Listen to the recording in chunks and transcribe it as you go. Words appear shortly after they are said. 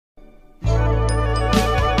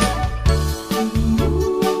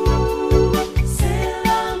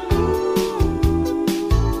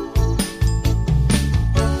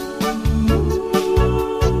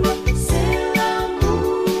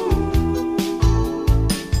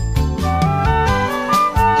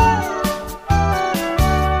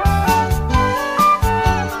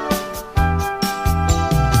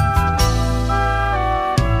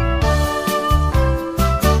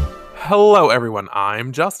Hello, everyone.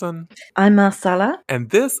 I'm Justin. I'm Marcella. And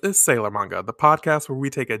this is Sailor Manga, the podcast where we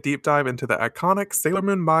take a deep dive into the iconic Sailor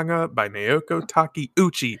Moon manga by Naoko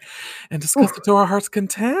Takeuchi and discuss it to our heart's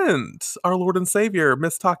content. Our Lord and Savior,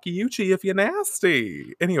 Miss Takeuchi, if you're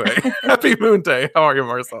nasty. Anyway, happy Moon Day. How are you,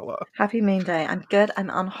 Marcella? Happy Moon Day. I'm good. I'm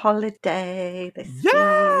on holiday this week.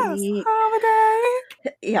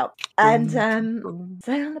 Holiday. Yep. And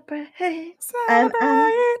celebrate. And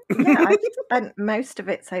yeah, I've spent most of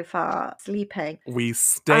it so far sleeping. We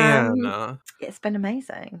stan. It's been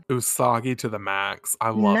amazing. Usagi to the max. I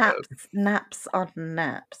love it. Naps on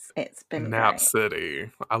naps. It's been Nap great. City.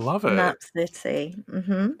 I love it. Nap City.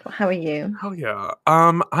 How are you? Hell yeah.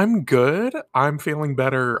 I'm good. I'm feeling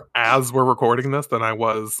better as we're recording this than I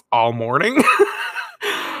was all morning.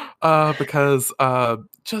 Because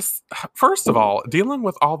just first of all, dealing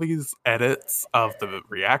with all these edits of the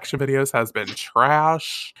reaction videos has been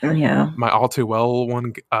trash. Yeah. My All Too Well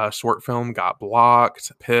one short film got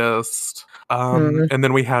blocked, pissed. And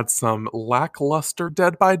then we had some lackluster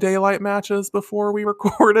Dead by Daylight matches before we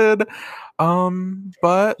recorded.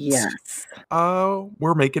 But yes,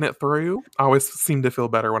 we're making it through. I always seem to feel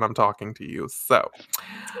better when I'm talking to you. So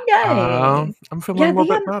yay. I'm feeling a little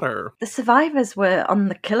bit better. The survivors were on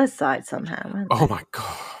the killer's side somehow, weren't they? Oh my god.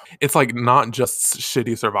 It's like not just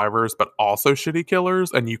shitty survivors, but also shitty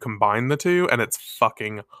killers, and you combine the two, and it's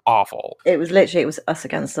fucking awful. It was us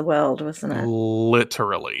against the world, wasn't it?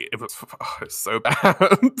 Literally. It was so bad.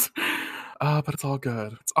 But it's all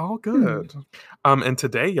good. It's all good. And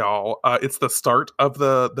today, y'all, it's the start of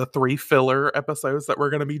the 3 filler episodes that we're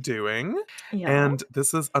going to be doing. Yeah. And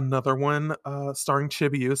this is another one starring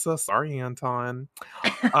Chibiusa. Sorry, Anton.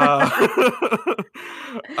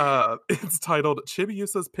 It's titled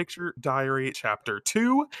Chibiusa's Picture Diary Chapter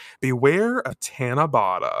 2, Beware of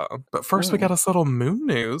Tanabata. But first, we got us little moon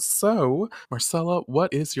news. So, Marcella,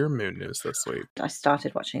 what is your moon news this week? I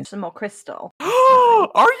started watching some more Crystal.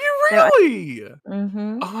 Are you really?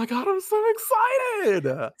 Mm-hmm. Oh my god, I'm so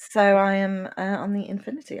excited! So I am on the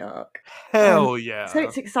Infinity arc. Hell yeah! So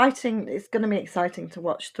it's exciting. It's going to be exciting to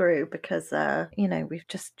watch through because we've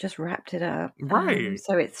just wrapped it up, right?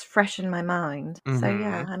 So it's fresh in my mind. So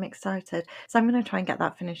yeah, I'm excited. So I'm going to try and get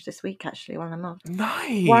that finished this week actually while I'm off.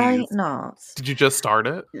 Nice. Why not? Did you just start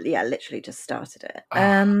it? Yeah, literally just started it.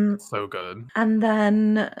 So good. And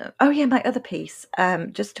then my other piece.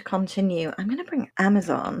 Just to continue, I'm going to bring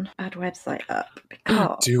Amazon Bad Website up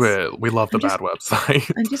because do it. We love the Bad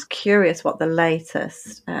Website. I'm just curious what the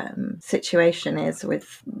latest situation is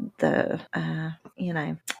with the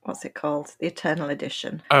what's it called? The Eternal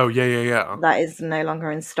Edition. Oh yeah. That is no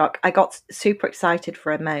longer in stock. I got super excited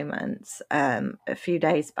for a moment a few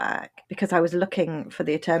days back because I was looking for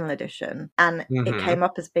the Eternal Edition and it came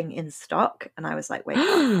up as being in stock and I was like, wait,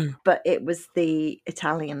 but it was the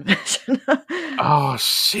Italian version. Oh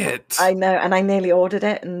shit. I know, and I nearly ordered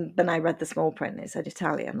it and then I read the small print and it said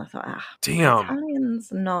Italian. I thought, damn.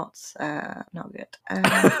 Italian's not good.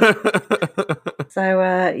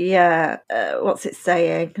 What's it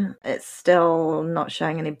saying? It's still not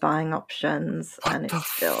showing any buying options and it's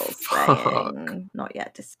still saying not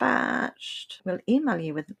yet dispatched. We'll email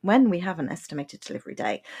you when we have an estimated delivery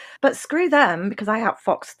date. But screw them because I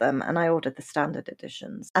outfoxed them and I ordered the standard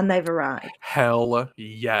editions and they've arrived. Hell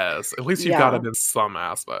yes. At least you got it in some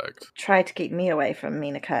aspect. Try to keep me away from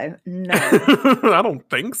Minako. No. I don't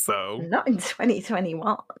think so. Not in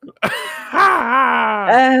 2021.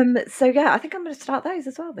 So yeah, I think I'm going to start those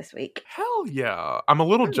as well this week. Hell yeah. I'm a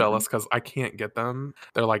little jealous because I can't get them.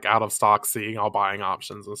 They're like out of stock, seeing all buying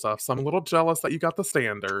options and stuff. So I'm a little jealous that you got the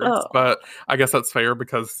standards. But I guess that's fair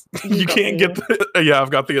because you can't get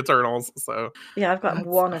I've got the Eternals. So yeah, I've got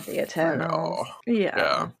one of the Eternals.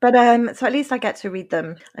 Yeah. But so at least I get to read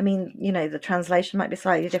them. I mean, the translation might be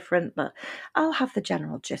slightly different, but I'll have the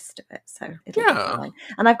general gist of it. So it'll be fine.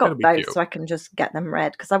 And I've got both, so I can just get them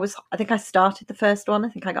read. Because I think I started the first one. I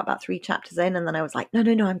think I got about 3 chapters in, and then I was like, no,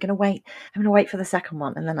 I'm going to wait. I'm going to wait for the second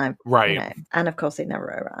one, and then and of course it never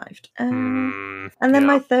arrived. And then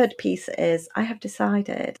my third piece is I have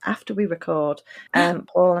decided after we record,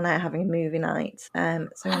 Paul and I are having a movie night. So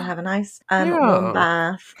we're going to have a nice warm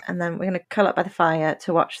bath, and then we're going to curl up by the fire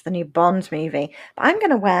to watch the new Bond movie. But I'm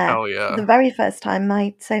going to wear for the very first time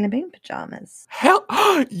my Sailor Moon pajamas. Hell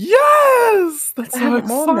yes! That's so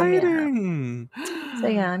exciting. So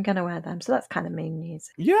yeah, I'm going to wear them. So that's kind of moon news.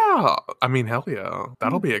 Yeah, I mean, hell yeah,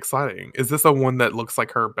 that'll be exciting. Is this a one that looks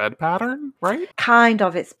like her bed pattern, right? Kind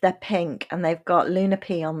of. They're pink and they've got got Luna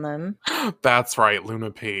P on them. That's right,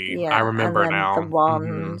 Luna P. Yeah, I remember and then now. the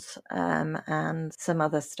Wand, and some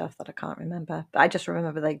other stuff that I can't remember. But I just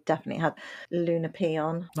remember they definitely had Luna P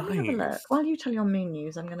on. Let me have a look. While you tell your moon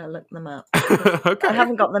news, I'm going to look them up. Okay. I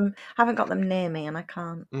haven't got them near me, and I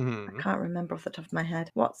can't remember off the top of my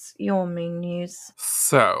head. What's your moon news?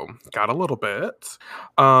 So, got a little bit.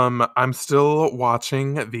 I'm still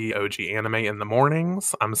watching the OG anime in the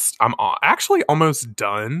mornings. I'm actually almost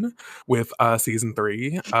done with season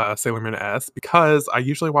 3, Sailor Moon S, because I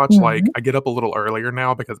usually watch like I get up a little earlier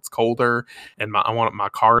now because it's colder and I want my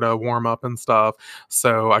car to warm up and stuff.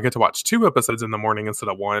 So I get to watch 2 episodes in the morning instead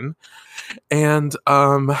of 1. And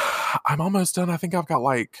I'm almost done. I think I've got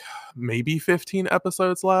like maybe 15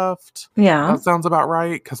 episodes left. Yeah. That sounds about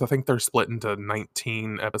right, because I think they're split into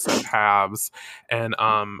 19 episode halves. And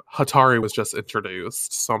Hatari was just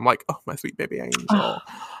introduced. So I'm like, oh, my sweet baby angel.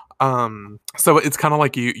 So it's kind of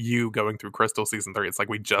like you going through Crystal season 3. It's like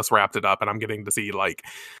we just wrapped it up and I'm getting to see like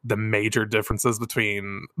the major differences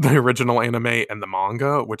between the original anime and the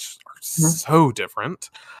manga, which are so different.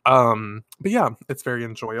 But yeah, it's very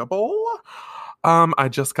enjoyable. I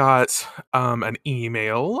just got an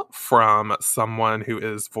email from someone who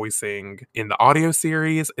is voicing in the audio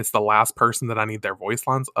series. It's the last person that I need their voice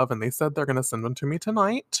lines of, and they said they're going to send them to me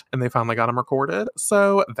tonight, and they finally got them recorded.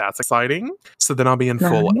 So that's exciting. So then I'll be in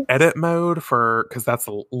full edit mode because that's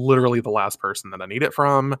literally the last person that I need it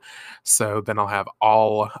from. So then I'll have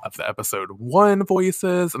all of the episode 1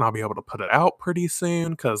 voices, and I'll be able to put it out pretty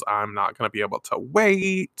soon because I'm not going to be able to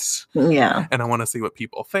wait. Yeah. And I want to see what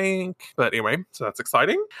people think. But anyway, so that's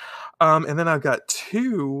exciting. And then I've got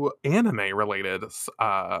 2 anime related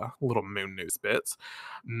little moon news bits.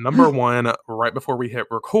 Number 1, right before we hit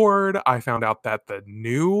record, I found out that the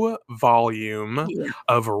new volume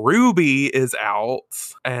of RWBY is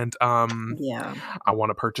out. And I want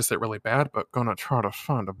to purchase it really bad, but gonna try to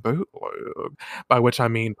find a bootleg. By which I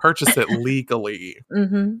mean purchase it legally.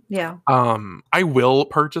 Yeah. I will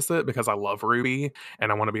purchase it because I love RWBY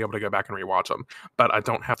and I want to be able to go back and rewatch them, but I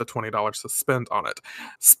don't have the $20 to spend on it.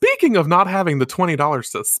 Speaking of not having the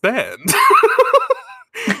 $20 to spend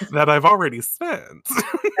that I've already spent.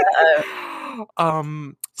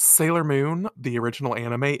 Sailor Moon, the original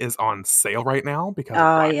anime, is on sale right now because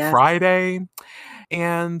of Black Friday,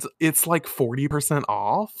 and it's like 40%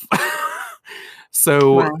 off.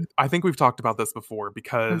 So I think we've talked about this before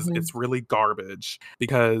because it's really garbage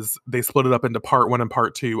because they split it up into part 1 and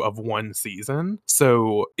part 2 of 1 season.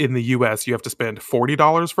 So in the US, you have to spend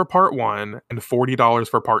 $40 for part 1 and $40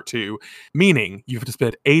 for part 2, meaning you have to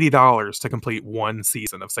spend $80 to complete 1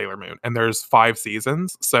 season of Sailor Moon. And there's 5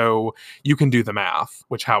 seasons. So you can do the math,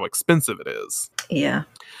 which how expensive it is. Yeah.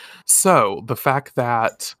 So the fact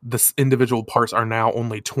that the individual parts are now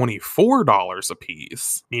only $24 a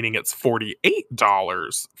piece, meaning it's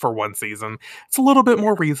 $48 for 1 season, it's a little bit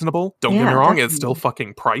more reasonable. Don't get me wrong, definitely. It's still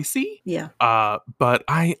fucking pricey. Yeah. But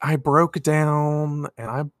I broke down and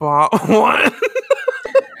I bought one.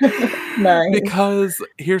 Nice. Because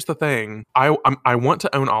here's the thing, I want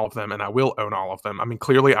to own all of them, and I will own all of them. I mean,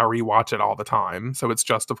 clearly I rewatch it all the time, so it's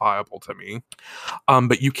justifiable to me.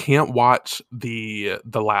 But you can't watch the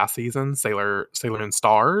last season, Sailor Moon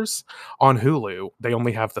Stars, on Hulu. They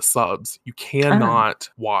only have the subs. You cannot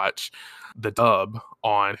watch the dub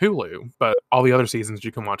on Hulu, but all the other seasons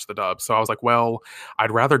you can watch the dub. So I was like, well, I'd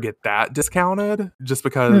rather get that discounted just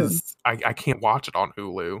because I can't watch it on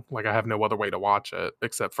Hulu. Like I have no other way to watch it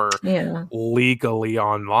except for legally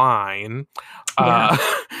online.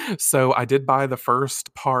 So I did buy the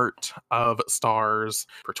first part of Stars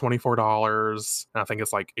for $24. And I think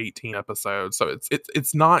it's like 18 episodes. So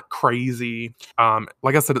it's not crazy.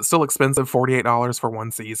 Like I said, it's still expensive. $48 for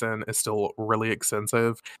 1 season is still really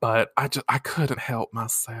expensive, but I couldn't help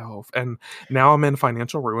myself. And now I'm in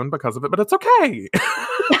financial ruin because of it, but it's okay.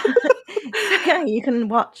 Yeah, you can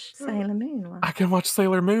watch Sailor Moon. I can watch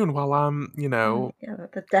Sailor Moon while I'm,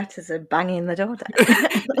 the debtors are banging the door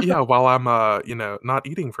while down. I'm, not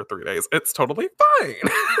eating for 3 days. It's totally fine.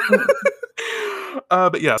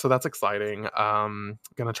 But yeah, so that's exciting.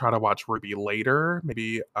 Gonna try to watch RWBY later.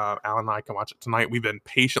 Maybe Alan and I can watch it tonight. We've been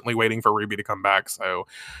patiently waiting for RWBY to come back, so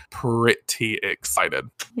pretty excited.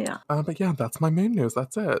 Yeah. But yeah, that's my moon news.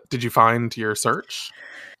 That's it. Did you find your search?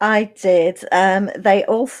 I did. They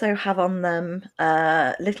also have on them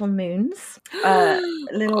little moons,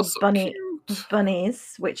 little bunny. Cute.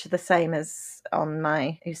 bunnies, which are the same as on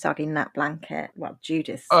my Usagi nap blanket. Well,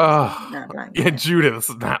 Judith's nap blanket. Yeah,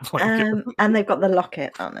 Judith's nap blanket. And they've got the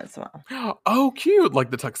locket on as well. Oh, cute!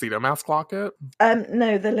 Like the tuxedo mask locket.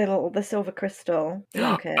 No, the silver crystal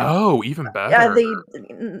locket. Oh, even better.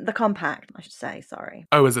 The compact, I should say. Sorry.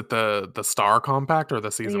 Oh, is it the Star compact or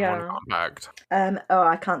the season 1 compact?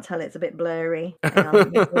 I can't tell. It's a bit blurry.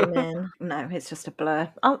 No, it's just a blur.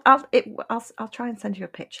 I'll try and send you a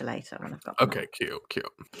picture later when I've got them. Okay, cute.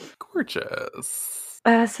 Gorgeous.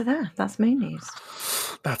 So that's Moon News.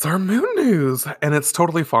 That's our Moon News. And it's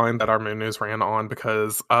totally fine that our Moon News ran on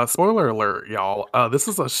because, spoiler alert, y'all, this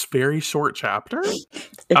is a very short chapter.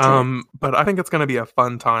 But I think it's going to be a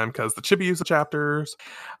fun time because the Chibiusa chapters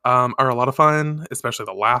are a lot of fun. Especially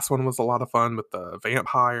the last one was a lot of fun with the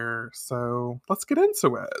vampire. So let's get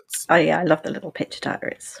into it. Oh yeah, I love the little picture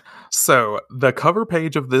diaries. So the cover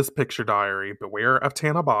page of this picture diary, Beware of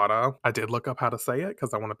Tanabata. I did look up how to say it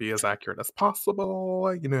because I want to be as accurate as possible.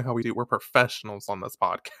 You know how we do. We're professionals on this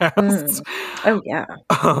podcast. Oh yeah.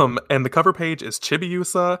 And the cover page is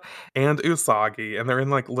Chibiusa and Usagi, and they're in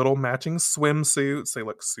like little matching swimsuits. They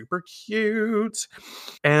look super cute,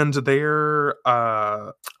 and they're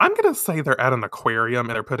I'm gonna say they're at an aquarium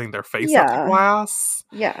and they're putting their face up to glass.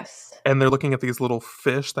 Yes. And they're looking at these little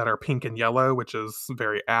fish that are pink and yellow, which is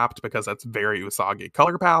very apt because that's very Usagi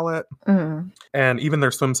color palette. And even their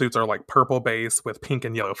swimsuits are like purple base with pink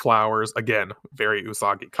and yellow flowers. Again, very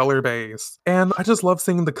Usagi color base. And I just love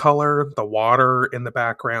seeing the color. The water in the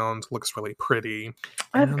background looks really pretty.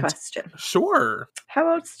 I have a question. Sure.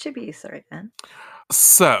 How old's Chibiusa again?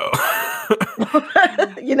 So.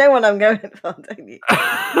 You know what I'm going for, don't you?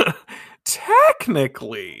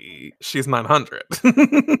 Technically, she's 900.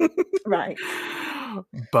 Right.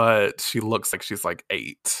 But she looks like she's like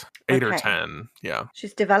 8 or 10. Yeah.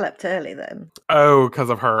 She's developed early then. Oh, because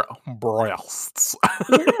of her breasts.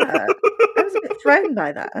 Yeah. I was a bit thrown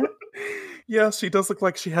by that. Yeah, she does look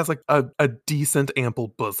like she has like a decent ample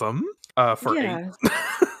bosom for 8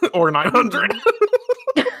 or 900.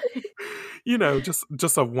 You know,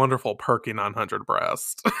 just a wonderful perky 900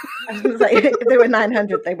 breast. I was like, if they were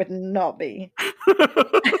 900, they would not be.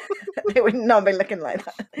 They would not be looking like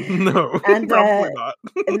that. No, and, probably not.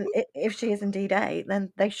 And if she is indeed 8,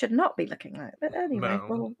 then they should not be looking like that. But anyway,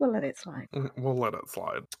 we'll let it slide. We'll let it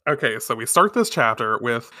slide. Okay, so we start this chapter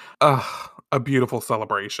with a beautiful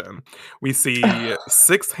celebration. We see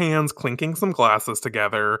 6 hands clinking some glasses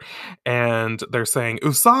together, and they're saying,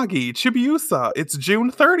 Usagi, Chibiusa, it's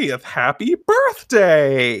June 30th. Happy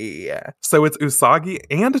birthday! So it's Usagi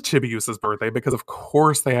and Chibiusa's birthday because, of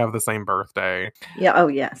course, they have the same birthday. Yeah, oh,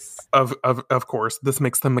 yes. Of course, this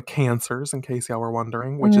makes them Cancers, in case y'all were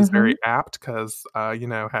wondering, which is very apt because,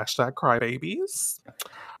 hashtag crybabies.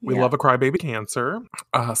 We love a crybaby Cancer.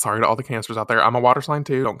 Sorry to all the Cancers out there. I'm a water sign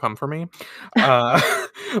too. Don't come for me.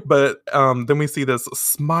 But then we see this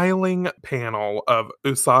smiling panel of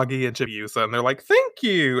Usagi and Chibiusa, and they're like, "Thank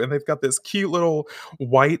you!" And they've got this cute little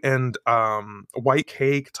white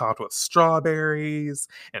cake topped with strawberries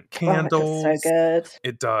and candles. Oh, so good.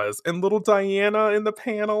 It does. And little Diana in the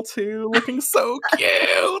panel too, looking so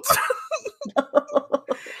cute.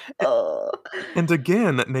 And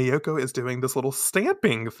again, Naoko is doing this little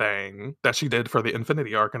stamping thing that she did for the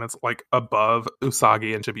Infinity Arc, and it's like above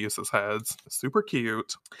Usagi and Chibiusa's heads. Super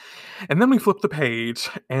cute. And then we flip the page,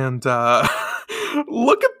 and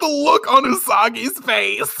look at the look on Usagi's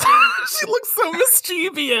face. She looks so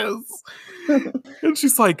mischievous. And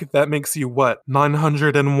she's like, that makes you what,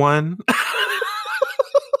 901?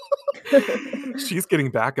 She's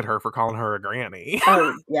getting back at her for calling her a granny.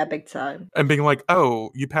 Oh, yeah, big time. And being like, oh,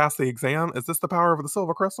 you passed the exam? Is this the power of the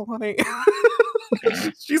silver crystal, honey?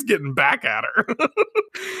 She's getting back at her.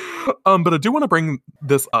 But I do want to bring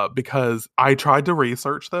this up because I tried to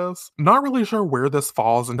research this. Not really sure where this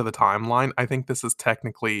falls into the timeline. I think this is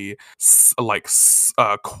technically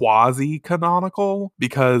quasi-canonical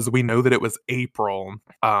because we know that it was April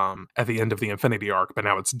at the end of the Infinity Arc, but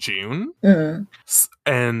now it's June.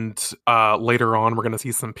 And later on, we're going to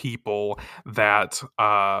see some people that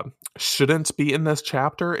shouldn't be in this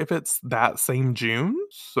chapter if it's that same June.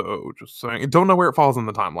 So just saying, don't know where it falls in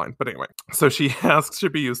the timeline. But anyway, so she asks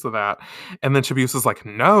Chibiusa that, and then Chibiusa's like,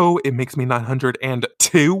 no, it makes me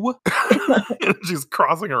 902. And she's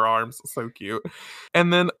crossing her arms. So cute.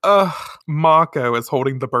 And then Mako is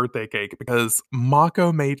holding the birthday cake because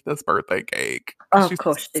Mako made this birthday cake. Oh, of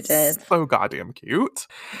course she did. So goddamn cute.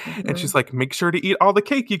 And she's like, make sure to eat all the the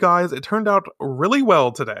cake, you guys. It turned out really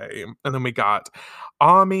well today. And then we got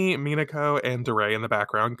Ami, Minako, and DeRay in the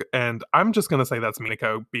background. And I'm just going to say that's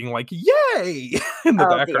Minako being like, yay! in the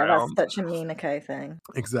background. Yeah, that's such a Minako thing.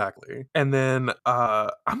 Exactly. And then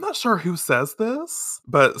I'm not sure who says this,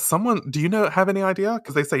 but someone, do you have any idea?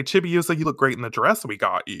 Because they say, Chibiusa, you look great in the dress we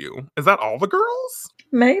got you. Is that all the girls?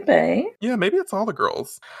 Maybe. Yeah, maybe it's all the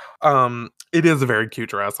girls. It is a very cute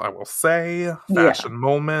dress, I will say. Fashion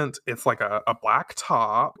moment. It's like a black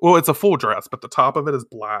top. Well, it's a full dress, but the top of it is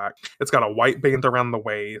black. It's got a white band around the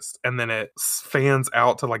waist, and then it fans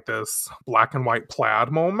out to like this black and white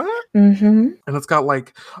plaid moment. Mm-hmm. And it's got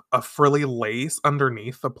like a frilly lace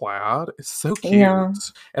underneath the plaid. It's so cute. Yeah.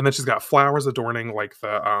 And then she's got flowers adorning like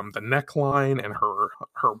the neckline and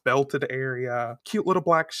her belted area. Cute little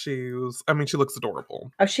black shoes. I mean, she looks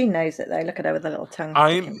adorable. Oh, she knows it though. Look at her with a little tongue.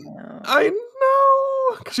 I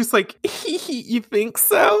know. She's like, you think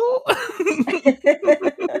so?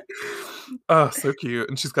 Oh, so cute.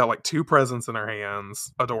 And she's got like 2 presents in her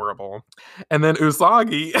hands. Adorable. And then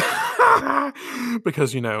Usagi,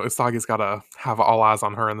 because, Usagi's got to have all eyes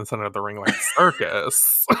on her in the center of the ring like a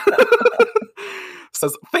circus.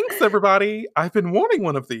 Says, thanks everybody. I've been wanting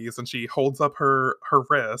one of these. And she holds up her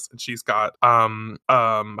wrist and she's got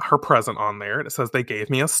her present on there. And it says they gave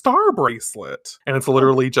me a star bracelet. And it's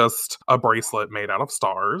literally just a bracelet made out of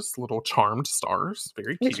stars, little charmed stars.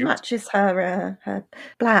 Very cute. Which matches her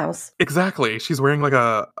blouse. Exactly. She's wearing like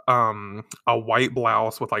a white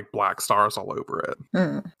blouse with like black stars all over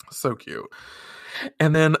it. So cute.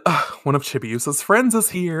 And then one of Chibiusa's friends is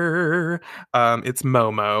here. It's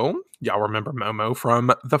Momo. Y'all remember Momo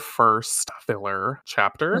from the first filler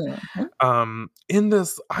chapter. Mm-hmm. In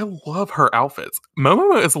this, I love her outfits.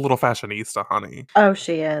 Momo is a little fashionista, honey. Oh,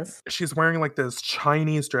 she is. She's wearing like this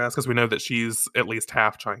Chinese dress because we know that she's at least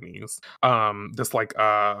half Chinese. This like,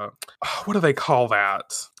 what do they call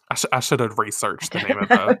that? I should have researched the name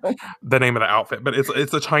of the name of the outfit, but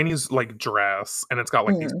it's a Chinese like dress, and it's got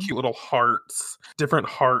like these cute little hearts, different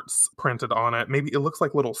hearts printed on it. Maybe it looks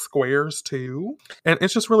like little squares too, and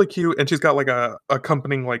it's just really cute. And she's got like a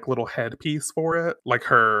accompanying like little headpiece for it, like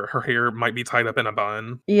her hair might be tied up in a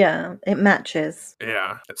bun. Yeah, it matches.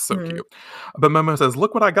 Yeah, it's so cute. But Momo says,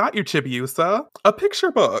 "Look what I got you, Chibiusa! A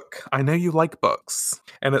picture book. I know you like books."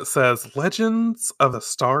 And it says, "Legends of the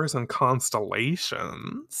Stars and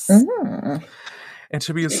Constellations." And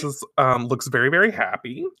Chibiusa looks very, very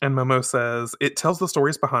happy. And Momo says, it tells the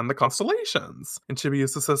stories behind the constellations. And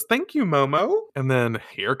Chibiusa says, thank you, Momo. And then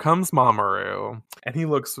here comes Mamoru. And he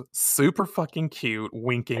looks super fucking cute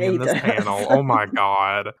winking in this panel. Oh my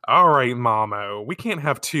God. All right, Momo. We can't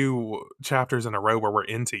have 2 chapters in a row where we're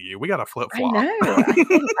into you. We got to flip-flop. I know.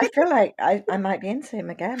 I feel like I might be into him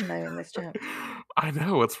again, though, in this chapter. I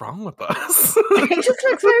know. What's wrong with us? He just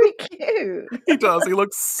looks very cute. He does. He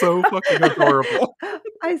looks so fucking adorable.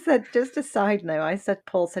 I said, just a side note,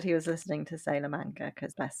 Paul said he was listening to Sailor Manga,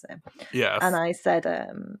 because bless him. Yes. And I said,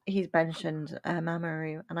 he's mentioned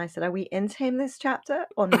Mamoru, and I said, are we into him this chapter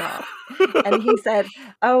or not? And he said,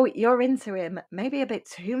 oh, you're into him, maybe a bit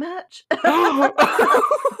too much.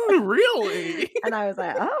 Really? And I was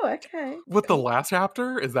like, oh, okay. With the last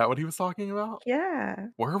chapter? Is that what he was talking about? Yeah.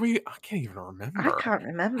 Where are we? I can't even remember. I can't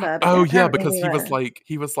remember. Oh yeah, because he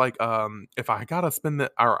was like, if I gotta spend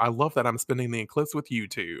or I love that I'm spending the eclipse with you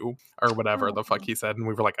two, or whatever the fuck he said, and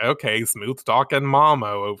we were like, okay, smooth talking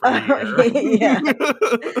Momo over here. Yeah.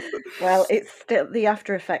 Well, it's still, the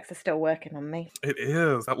after effects are still working on me. It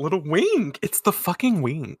is that little wink. It's the fucking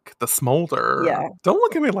wink, the smolder. Yeah. Don't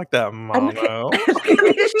look at me like that, Momo.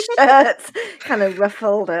 His shirt's kind of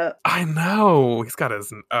ruffled up. I know. He's got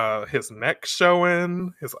his neck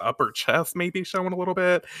showing, his upper chest maybe showing a little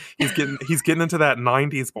bit. He's getting into that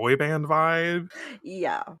 90s boy band vibe.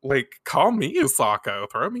 Yeah. Like, call me Usako.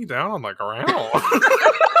 Throw me down on the ground.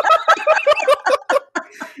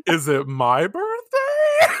 Is it my birthday?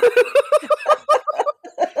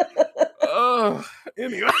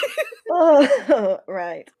 Anyway. Oh,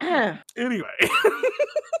 right. Anyway.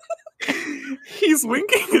 He's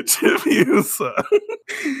winking at Chibiusa.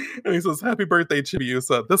 And he says, happy birthday,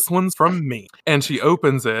 Chibiusa. This one's from me. And she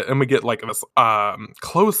opens it, and we get like this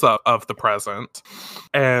close-up of the present.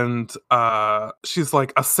 And she's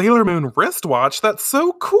like, a Sailor Moon wristwatch? That's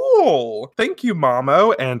so cool! Thank you,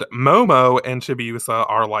 Momo. And Momo and Chibiusa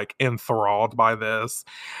are like enthralled by this.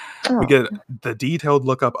 Oh. We get the detailed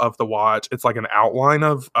lookup of the watch. It's like an outline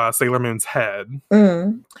of Sailor Moon's head.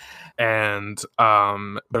 And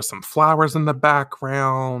there's some flowers in the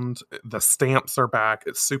background. The stamps are back.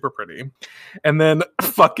 It's super pretty. And then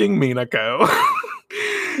fucking Minako.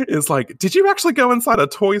 is like, did you actually go inside a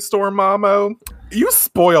toy store, Mamo? You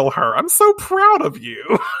spoil her. I'm so proud of you.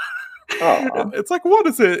 It's like, what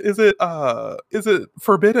is it? Is it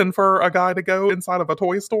forbidden for a guy to go inside of a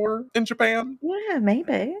toy store in Japan? Yeah,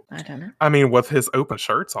 maybe. I don't know. I mean, with his open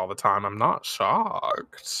shirts all the time, I'm not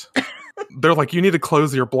shocked. They're like, you need to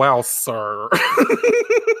close your blouse, sir.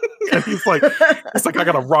 And he's like, I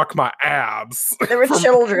gotta rock my abs. There are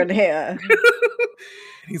children here.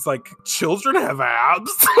 He's like, children have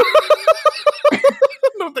abs?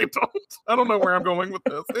 No, they don't. I don't know where I'm going with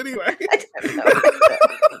this. Anyway.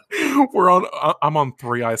 I'm on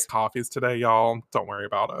 3 iced coffees today, y'all. Don't worry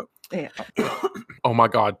about it. Yeah. Oh my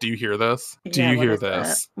God, do you hear this? Do you hear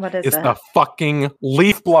this? What is it? It's the fucking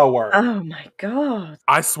leaf blower. Oh my God.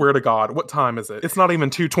 I swear to God, what time is it? It's not even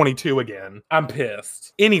 2:22 again. I'm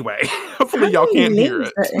pissed. Anyway, hopefully y'all can't hear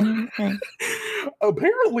it.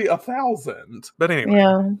 Apparently 1,000. But anyway.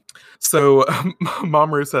 Yeah. So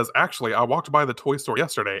Mamoru says, actually, I walked by the toy store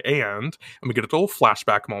yesterday and we get a little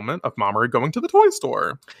flashback moment of Mamoru going to the toy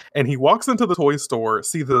store. And he walks into the toy store,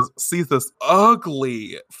 sees this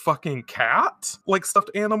ugly fucking cat, like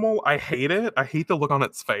stuffed animal. I hate it. I hate the look on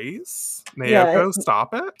its face. Naoko,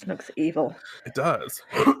 stop it. It looks evil. It does.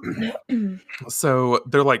 So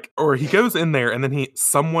they're like, or he goes in there and then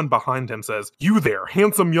someone behind him says, you there,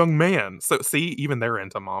 handsome young man. So see, even they're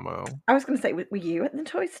into Mamo. I was going to say, were you at the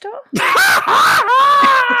toy store?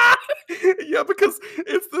 Yeah, because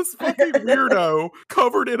it's this fucking weirdo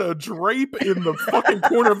covered in a drape in the fucking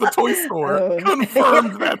corner of the toy store. Oh.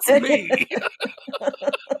 Confirmed that's me.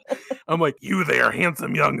 I'm like, you there,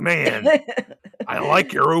 handsome young man. I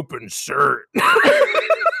like your open shirt.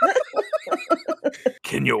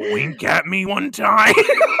 Can you wink at me one time?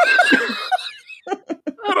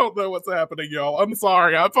 I don't know what's happening, y'all. I'm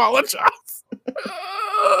sorry. I apologize.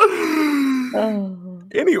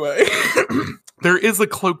 Anyway, there is a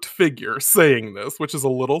cloaked figure saying this, which is a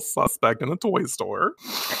little suspect in a toy store.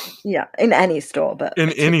 Yeah, in any store, but in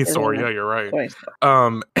any store, yeah, you're right.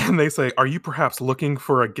 And they say, "Are you perhaps looking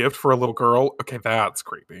for a gift for a little girl?" Okay, that's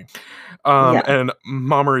creepy. And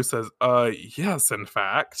Mamoru says, yes, in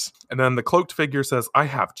fact." And then the cloaked figure says, "I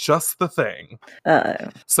have just the thing."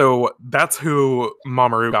 So that's who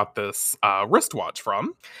Mamoru got this wristwatch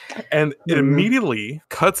from, and it immediately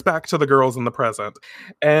cuts back to the girls in the present,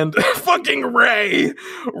 and fucking Ray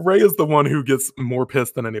is the one who gets more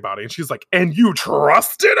pissed than anybody, and she's like, "And you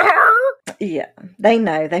trusted her?" Yeah, they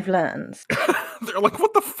know. They've learned. They're like,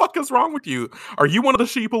 what the fuck is wrong with you? Are you one of the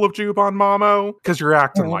sheeple of Juban, Mamo? Because you're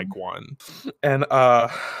acting like one. And I'm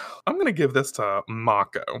going to give this to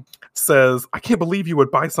Mako. Says, I can't believe you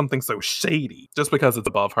would buy something so shady. Just because it's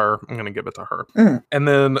above her, I'm going to give it to her. And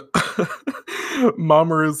then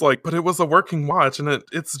Mamoru's like, but it was a working watch and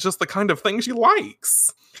it's just the kind of thing she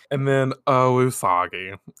likes. And then,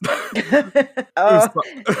 Usagi. The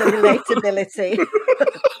relatability.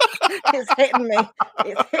 It's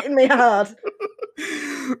hitting me hard.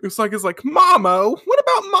 Usagi's like, Mamo, what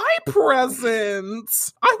about my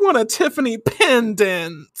presents? I want a Tiffany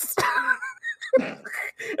pendant.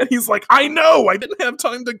 And he's like, I know, I didn't have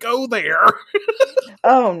time to go there.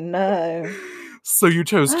 Oh no. So you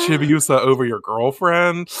chose Chibiusa over your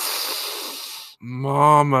girlfriend?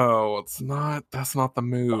 Mamo, that's not the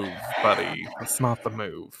move, buddy. That's not the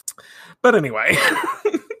move. But anyway,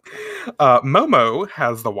 Momo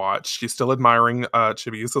has the watch. She's still admiring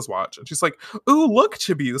Chibiusa's watch. And she's like, ooh, look,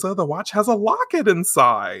 Chibiusa, the watch has a locket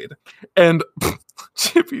inside. And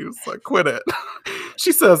Chibiusa, quit it.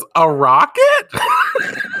 She says, a rocket?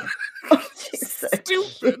 Oh,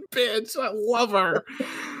 stupid bitch. I love her.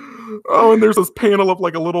 Oh, and there's this panel of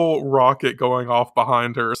like a little rocket going off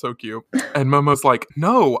behind her. So cute. And Momo's like,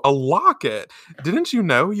 no, a locket. Didn't you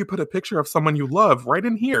know you put a picture of someone you love right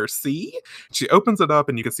in here? See? She opens it up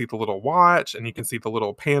and you can see the little watch and you can see the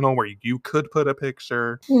little panel where you could put a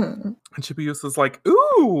picture. And Chibiusa's like,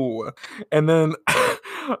 ooh. And then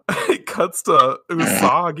it cuts to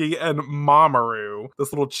Usagi and Mamoru,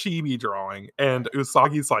 this little chibi drawing. And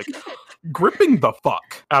Usagi's like gripping the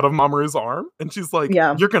fuck out of Mamoru's arm. And she's like,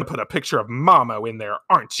 you're going to put a picture of Mamo in there,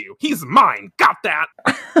 aren't you? He's mine. Got that.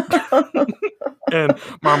 And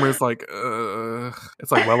Mamoru's like,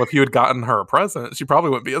 it's like, well, if you had gotten her a present, she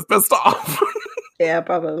probably wouldn't be as pissed off. Yeah,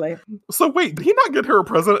 probably. So wait, did he not get her a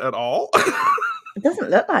present at all? It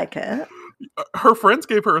doesn't look like it. Her friends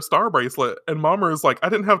gave her a star bracelet, and Mamoru's like, I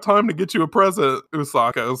didn't have time to get you a present,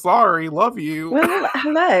 Usako. Sorry, love you. Well,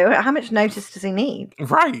 hello. How much notice does he need?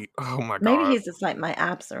 Right. Oh my God. Maybe he's just like, my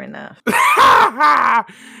abs are enough.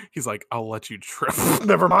 He's like, I'll let you trip.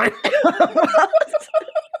 Never mind.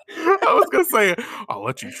 I was going to say, I'll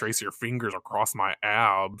let you trace your fingers across my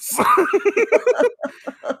abs.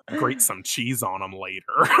 Grate some cheese on them later.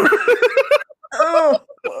 Oh.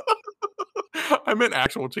 I meant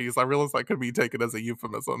actual cheese. I realized that could be taken as a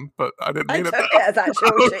euphemism, but I didn't mean it as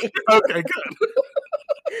actual cheese. Okay, good.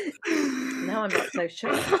 Now I'm not so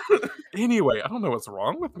sure. Anyway, I don't know what's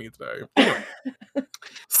wrong with me today. Anyway.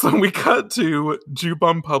 So we cut to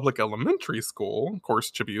Jubon Public Elementary School, of course,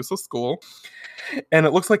 Chibiusa School. And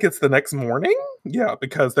it looks like it's the next morning. Yeah,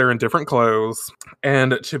 because they're in different clothes.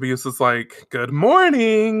 And Chibiusa's like, good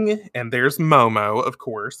morning. And there's Momo, of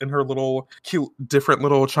course, in her little cute, different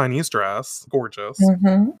little Chinese dress. Gorgeous.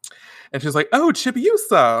 Mm-hmm. And she's like, oh,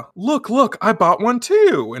 Chibiusa, look, I bought one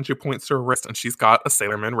too. And she points to her wrist and she's got a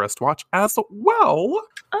Sailor Moon wristwatch as well.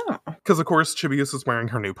 Oh. Because, of course, Chibiusa's wearing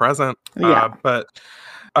her new present. Yeah. But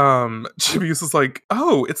Chibiusa's like,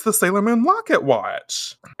 oh, it's the Sailor Moon Locket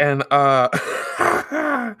watch. And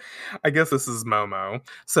I guess this is Momo,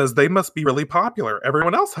 says they must be really popular.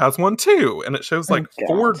 Everyone else has one too. And it shows like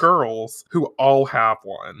 4 girls who all have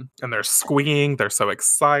one. And they're squeeing. They're so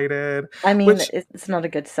excited. I mean, it's not a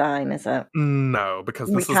good sign, is it? No, because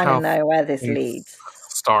this is how we kind of know where this leads.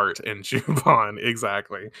 Start in Jubon,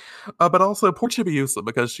 exactly. But also poor Chibiusa,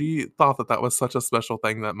 because she thought that was such a special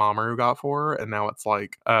thing that Mamoru got for her, and now it's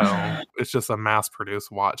like, oh, it's just a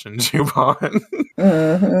mass-produced watch in Jubon.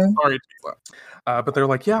 Mm-hmm. Sorry, Chibiusa. But they're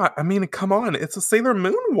like, yeah, I mean, come on, it's a Sailor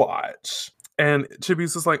Moon watch. And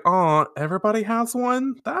Chibiusa's like, oh, everybody has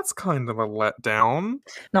one? That's kind of a letdown.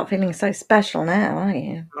 Not feeling so special now, are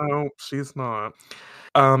you? No, she's not.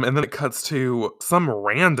 And then it cuts to some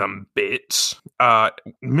random bitch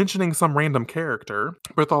mentioning some random character.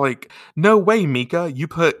 But they're like, no way, Mika, you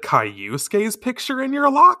put Kaiyusuke's picture in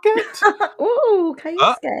your locket? Ooh,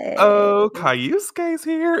 Kaiyusuke. Oh, Kaiyusuke's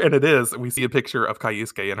here. And it is. We see a picture of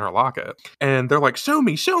Kaiyusuke in her locket. And they're like, show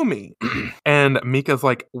me. And Mika's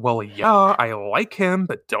like, well, yeah, I like him,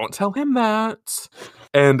 but don't tell him that.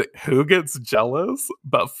 And who gets jealous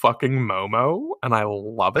but fucking Momo? And I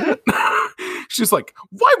love it. She's like,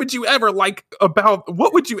 what would you ever like about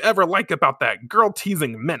that girl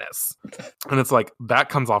teasing Menace? And it's like, that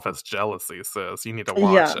comes off as jealousy, sis. You need to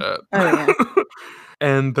watch it. Oh, yeah.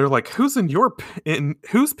 And they're like, whose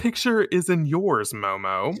picture is in yours,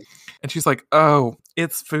 Momo? And she's like, oh,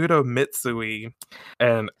 it's Fudo Mitsui.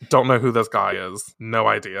 And don't know who this guy is. No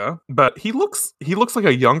idea. But he looks like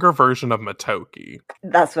a younger version of Motoki.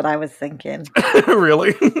 That's what I was thinking.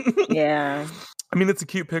 Really? Yeah. I mean, it's a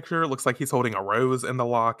cute picture. It looks like he's holding a rose in the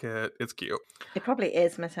locket. It's cute. It probably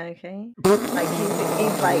is Motoki. Like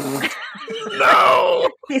he's like no.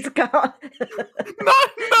 He's got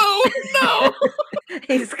no.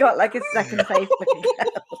 He's got like a second Facebook account.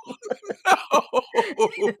 No.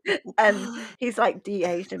 And he's like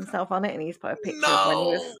de-aged himself on it, and he's put a picture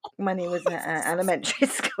of when he was at elementary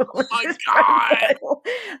school. Oh my God.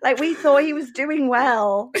 Like, we thought he was doing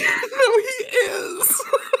well. No, he is.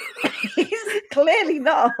 He's clearly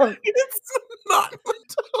not. It's not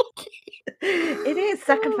Motoki. It is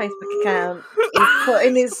second Facebook account.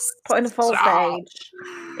 He's put in a full stage.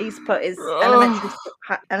 He's put his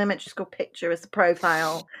elementary school picture as a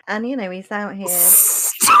profile, and he's out here.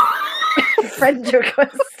 Friend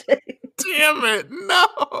requested. Damn it!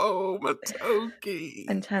 No, Motoki.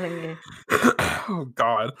 I'm telling you. Oh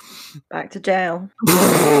God. Back to jail.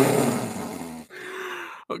 Oh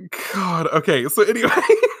God. Okay. So anyway.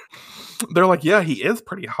 They're like, yeah, he is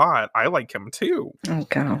pretty hot. I like him too. Oh,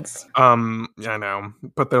 God. I know.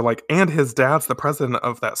 But they're like, and his dad's the president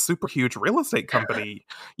of that super huge real estate company.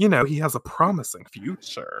 He has a promising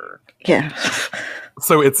future. Yeah.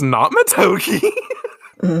 So it's not Motoki.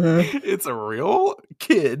 Mm-hmm. It's a real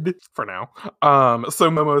kid for now.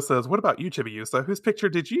 So Momo says, what about you, Chibiusa? Whose picture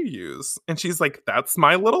did you use? And she's like, that's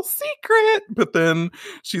my little secret. But then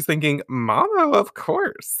she's thinking, Momo, of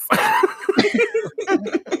course.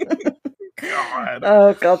 God.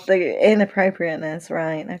 Oh God, the inappropriateness,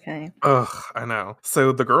 right? Okay. Ugh, I know.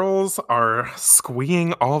 So the girls are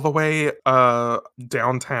squeeing all the way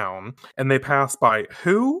downtown, and they pass by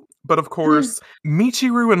who? But of course,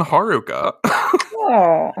 Michiru and Haruka.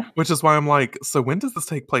 Oh. Which is why I'm like, so when does this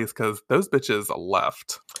take place? Because those bitches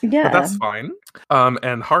left. Yeah. But that's fine.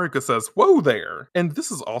 And Haruka says, whoa there. And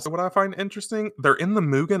this is also what I find interesting. They're in the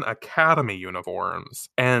Mugen Academy uniforms.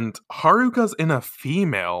 And Haruka's in a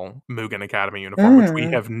female Mugen Academy uniform, which we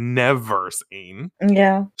have never seen.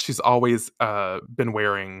 Yeah. She's always been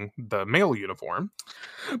wearing the male uniform.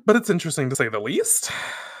 But it's interesting to say the least.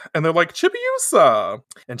 And they're like, Chibiusa!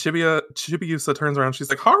 And Chibiusa turns around. She's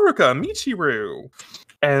like, Haruka, Michiru!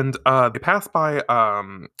 And they pass by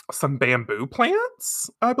some bamboo plants,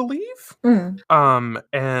 I believe. And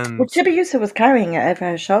well, Chibiusa was carrying it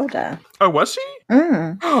over her shoulder. Oh, was she?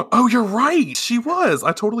 Oh, you're right. She was.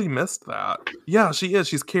 I totally missed that. Yeah, she is.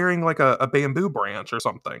 She's carrying like a bamboo branch or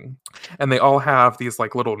something. And they all have these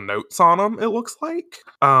like little notes on them, it looks like.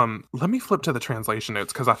 Let me flip to the translation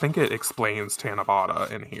notes because I think it explains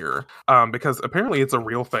Tanabata in here. Because apparently it's a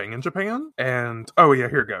real thing in Japan. And oh yeah,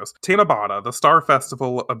 here it goes. Tanabata, the star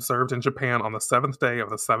festival observed in Japan on the 7th day of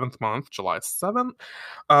the 7th month, July 7th,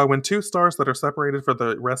 when two stars that are separated for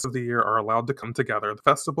the rest of the year are allowed to come together. The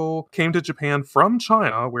festival came to Japan from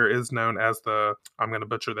China, where it is known as I'm going to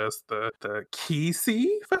butcher this, the Kisi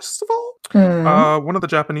Festival. One of the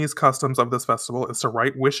Japanese customs of this festival is to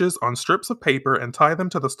write wishes on strips of paper and tie them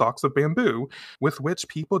to the stalks of bamboo, with which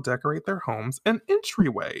people decorate their homes and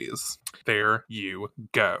entryways. There you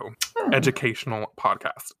go. Educational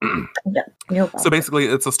podcast. Yeah, so basically,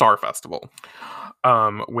 it's a star festival.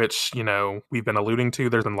 Which, you know, we've been alluding to.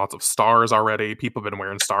 There's been lots of stars already. People have been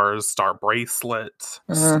wearing stars, star bracelets,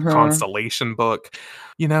 constellation book.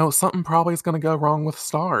 You know, something probably is going to go wrong with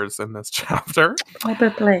stars in this chapter.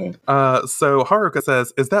 Probably. So Haruka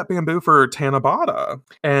says, "Is that bamboo for Tanabata?"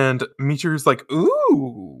 And Michiru's like,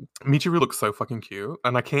 "Ooh." Michiru looks so fucking cute.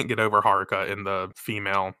 And I can't get over Haruka in the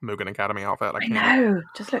female Mugen Academy outfit. I know.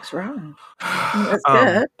 Just looks wrong. It's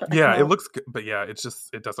good. Yeah, it looks good. But yeah, it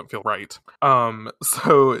doesn't feel right.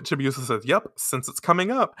 So Chibiusa says, "Yep, since it's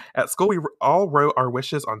coming up, at school we all wrote our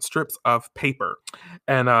wishes on strips of paper."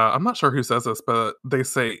 And I'm not sure who says this, but they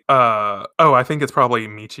say, I think it's probably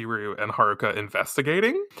Michiru and Haruka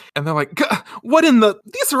investigating. And they're like, what in the...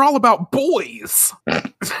 These are all about boys!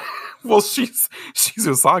 Well, she's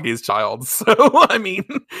Usagi's child, so I mean,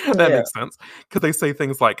 that makes sense. Because they say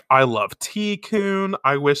things like, "I love T-kun,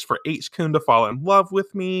 I wish for H-kun to fall in love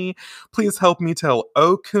with me, please help me tell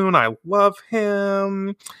O-kun I love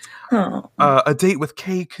him, a date with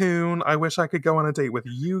K-kun, I wish I could go on a date with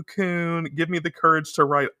U-kun, give me the courage to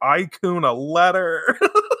write I-kun a letter."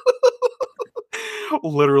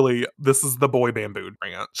 Literally, this is the boy bamboo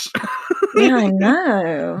branch. Yeah, I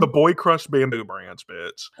know. The boy crush bamboo branch,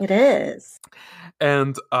 bitch. It is.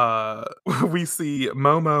 And we see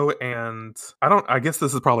Momo and I guess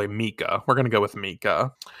this is probably Mika. We're gonna go with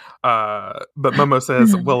Mika. But Momo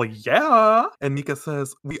says, "Well, yeah." And Mika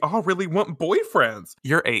says, "We all really want boyfriends."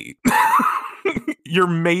 You're 8. You're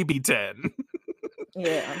maybe 10.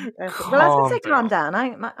 Yeah. Well, I was gonna say calm down.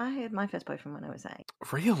 I had my first boyfriend when I was 8.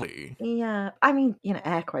 Really? Yeah. I mean, you know,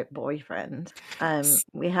 air quote boyfriend.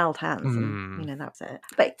 We held hands and, you know, that's it.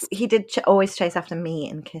 But he did always chase after me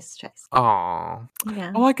and kiss chase. Aww.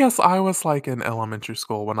 Yeah. Well, I guess I was like in elementary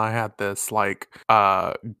school when I had this like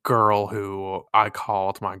girl who I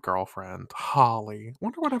called my girlfriend Holly.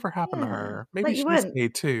 Wonder whatever happened to her. Maybe like she was gay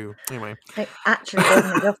too. Anyway. Like actually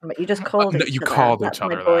wasn't my girlfriend, but you just called each other. You called that's each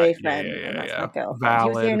other my boyfriend, that. and that's my girlfriend.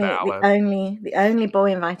 Valid, he was the only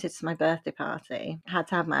boy invited to my birthday party. Had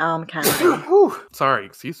to have my arm candy. Sorry,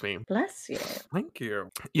 excuse me. Bless you. Thank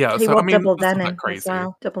you. Yeah, he wore double denim as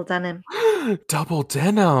well. Double denim. Double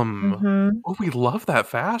denim. Oh, we love that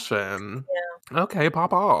fashion. Yeah. Okay,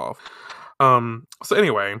 pop off. So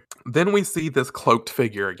anyway, then we see this cloaked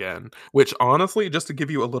figure again, which honestly, just to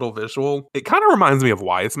give you a little visual, it kind of reminds me of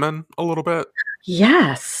Wiseman a little bit.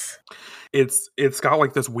 Yes. It's got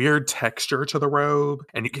like this weird texture to the robe,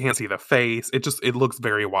 and you can't see the face. It looks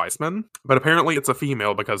very Wiseman, but apparently it's a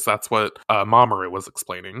female because that's what Mamoru was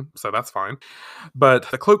explaining, so that's fine. But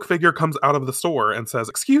the cloak figure comes out of the store and says,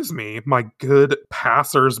 "Excuse me, my good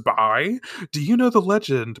passers-by, do you know the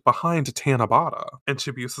legend behind Tanabata?" And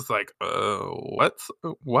Chibiusa's like,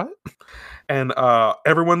 what? And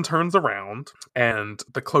everyone turns around, and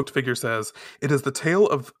the cloaked figure says, "It is the tale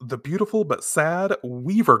of the beautiful but sad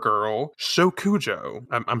weaver girl, Shokujo."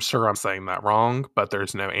 I'm sure I'm saying that wrong, but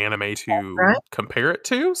there's no anime to compare it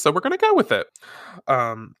to, so we're going to go with it.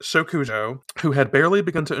 Shokujo, who had barely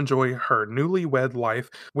begun to enjoy her newlywed life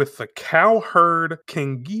with the cowherd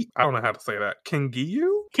Kingi... I don't know how to say that.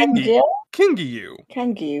 Kingiyu,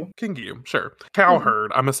 sure.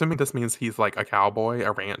 Cowherd. I'm assuming this means he's like a cowboy,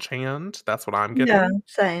 a ranch hand. That's what I'm getting. Yeah,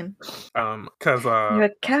 same. Because you're a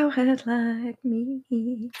cowherd like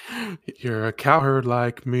me. You're a cowherd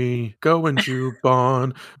like me. Go and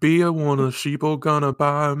Jubon. Be a one of sheeple. Gonna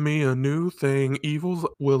buy me a new thing. Evils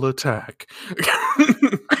will attack.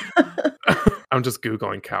 I'm just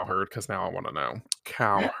Googling cowherd because now I want to know.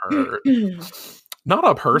 Cowherd. Not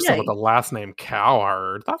a person with a last name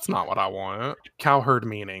Cowherd. That's not what I want. Cowherd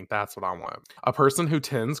meaning, that's what I want. A person who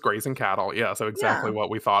tends grazing cattle. Yeah, so exactly what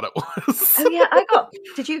we thought it was. Oh yeah,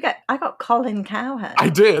 I got Colin Cowherd. I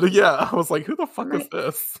did, yeah. I was like, who the fuck is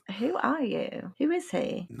this? Who are you? Who is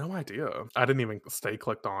he? No idea. I didn't even stay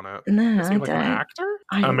clicked on it. No, is he like an actor?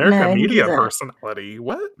 American media personality.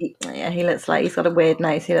 What? Yeah, he looks like he's got a weird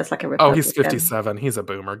nose. He looks like a Oh, Republican. he's 57. He's a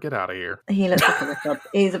boomer. Get out of here. He looks like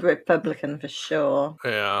he's a Republican for sure.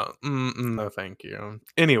 Yeah. No, thank you.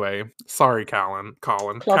 Anyway, sorry, Colin.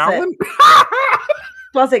 Closet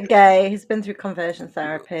gay. He's been through conversion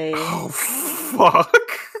therapy. Oh, fuck.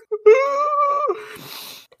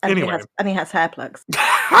 And he has hair plugs.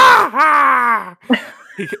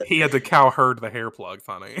 he had to Cowherd the hair plugs,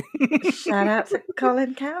 honey. Shout out to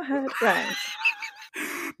Colin Cowherd. Right.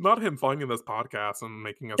 Not him finding this podcast and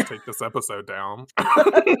making us take this episode down.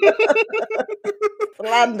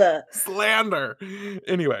 Slander.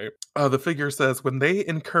 Anyway, the figure says, when they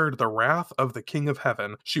incurred the wrath of the King of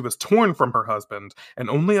Heaven, she was torn from her husband and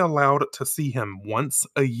only allowed to see him once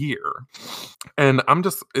a year. And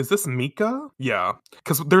is this Mika? Yeah.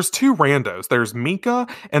 Because there's two randos. There's Mika,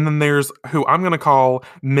 and then there's who I'm going to call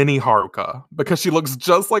Mini Haruka, because she looks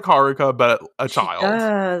just like Haruka, but a child. She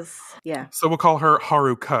does. Yeah. So we'll call her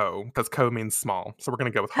Haruko, because ko means small. So we're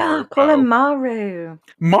going to go with Haruko. Call her Maru.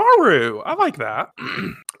 Maru! I like that.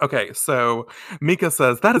 Okay, so Mika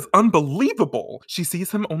says, that is unbelievable. She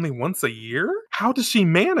sees him only once a year? How does she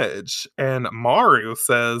manage? And Maru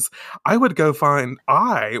says, I would go find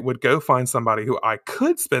somebody who I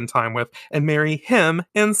could spend time with and marry him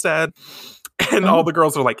instead. And all the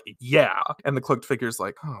girls are like, yeah. And the cloaked figure's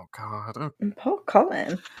like, oh, God. Poor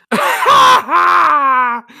Colin.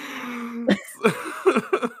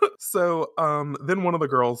 So then one of the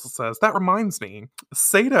girls says, that reminds me,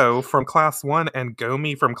 Sato from class 1 and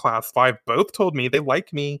Gomi from class 5 both told me they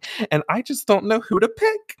like me, and I just don't know who to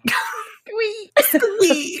pick.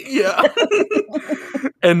 Sweet. Yeah.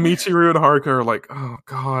 And Michiru and Haruka are like, oh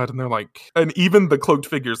God. And they're like, and even the cloaked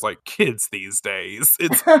figure's like, kids these days.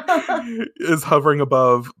 It's is hovering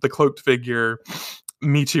above the cloaked figure,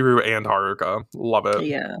 Michiru and Haruka. Love it.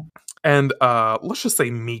 Yeah. And let's just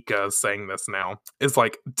say Mika is saying this now, is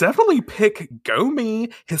like, definitely pick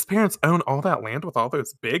Gomi. His parents own all that land with all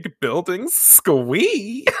those big buildings.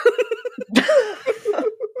 Squee.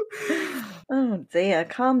 Oh dear,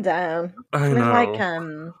 calm down. I know. Like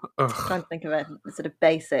I'm trying to think of a sort of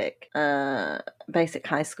basic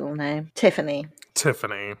high school name. Tiffany.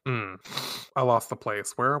 I lost the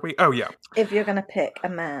place. Where are we? Oh yeah. If you're gonna pick a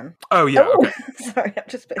man. Oh yeah. Okay. Sorry, I'm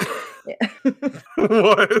just. Yeah.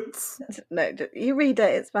 What? No, you read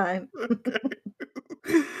it. It's fine. Okay.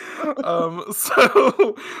 So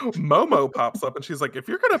Momo pops up and she's like, if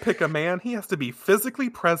you're gonna pick a man, he has to be physically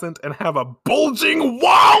present and have a bulging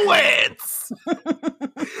wallet.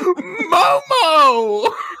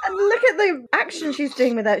 Momo! And look at the action she's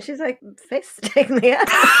doing with that. She's like fisting the air.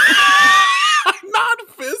 Not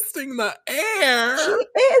fisting the air. She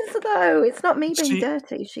is, though. It's not me being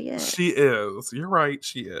dirty. She is. She is. You're right.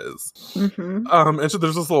 She is. Mm-hmm. And so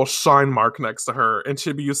there's this little shine mark next to her, and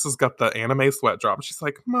Chibiusa's got the anime sweat drop. She's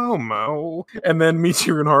like, Momo. And then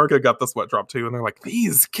Michiru and Haruka got the sweat drop too, and they're like,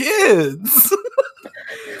 these kids.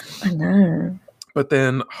 I know. But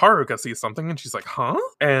then Haruka sees something and she's like, huh?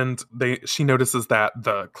 And she notices that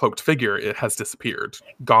the cloaked figure, it has disappeared.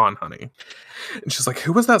 Gone, honey. And she's like,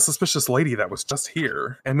 who was that suspicious lady that was just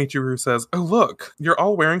here? And Michiru says, oh, look, you're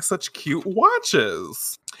all wearing such cute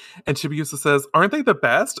watches. And Chibiusa says, aren't they the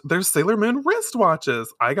best? They're Sailor Moon wristwatches.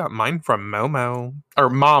 I got mine from Momo. Or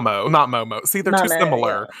Mamo, not Momo. See, they're too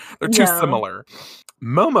similar. Yeah. They're too similar.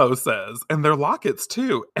 Momo says, and their lockets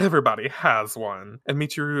too. Everybody has one. And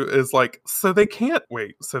Michiru is like, so they can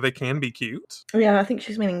be cute? Yeah, I think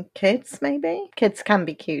she's meaning kids, maybe? Kids can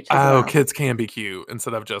be cute as well. Kids can be cute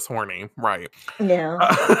instead of just horny. Right. Yeah.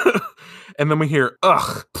 And then we hear,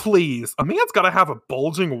 ugh, please. A man's got to have a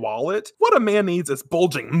bulging wallet? What a man needs is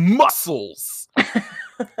bulging muscles.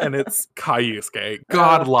 And it's Kaiyusuke.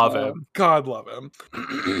 God love him. God love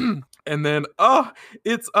him. And then,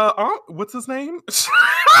 it's, what's his name?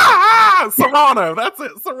 Serrano. That's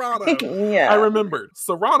it. Serrano. Yeah. I remembered.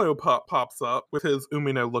 Serrano pops up with his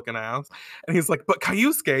Umino looking ass. And he's like, but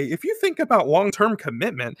Kaiyusuke, if you think about long-term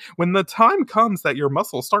commitment, when the time comes that your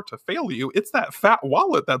muscles start to fail you, it's that fat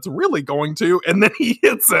wallet that's really going to, and then he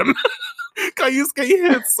hits him. Kaiyusuke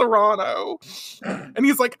hits Serrano. And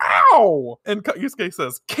he's like, ow! And Kaiyusuke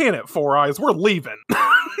says, can it, Four Eyes? We're leaving.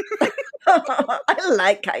 I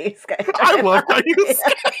like Kaiyusuke. I love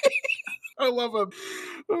Kaiyusuke. I love him.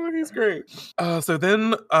 Oh, he's great. So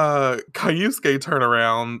then Kayusuke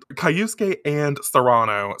and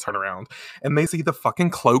Serrano turn around, and they see the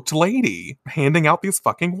fucking cloaked lady handing out these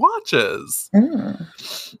fucking watches.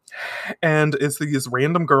 And it's these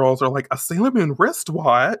random girls are like, a Sailor Moon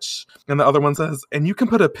wristwatch. And the other one says, and you can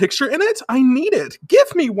put a picture in it? I need it.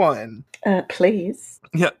 Give me one. Please.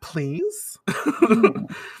 Yeah, please.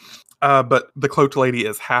 But the cloaked lady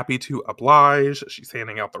is happy to oblige. She's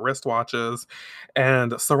handing out the wristwatches.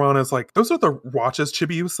 And Serrano's like, those are the watches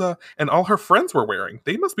Chibiusa and all her friends were wearing.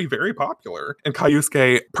 They must be very popular. And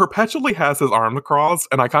Kayusuke perpetually has his arms crossed,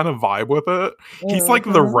 and I kind of vibe with it. He's like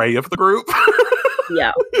the Ray of the group.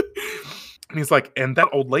 Yeah. And he's like, and that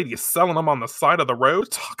old lady is selling them on the side of the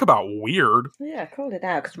road. Talk about weird. Yeah, called it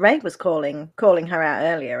out because Ray was calling her out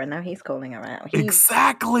earlier, and now he's calling her out.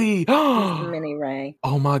 Exactly. He's mini Ray.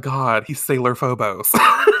 Oh my god, he's Sailor Phobos.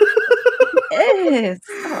 He is.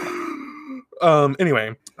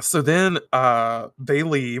 Anyway, so then they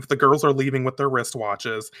leave. The girls are leaving with their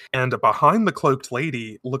wristwatches, and behind the cloaked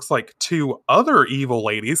lady looks like two other evil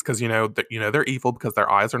ladies, because they're evil because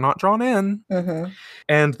their eyes are not drawn in,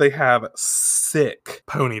 and they have sick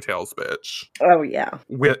ponytails, bitch. Oh yeah,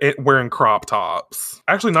 wearing crop tops.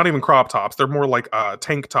 Actually, not even crop tops. They're more like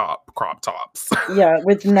tank top crop tops. Yeah,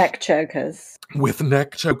 with neck chokers. With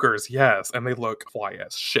neck chokers, yes, and they look fly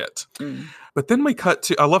as shit. But then we cut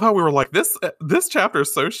to, I love how we were like, this chapter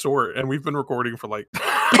is so short, and we've been recording for like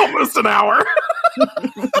almost an hour.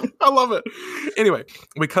 I love it. Anyway,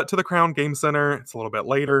 we cut to the Crown Game Center. It's a little bit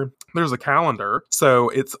later. There's a calendar. So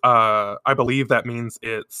it's, I believe that means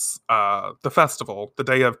it's the festival, the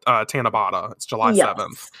day of Tanabata. It's July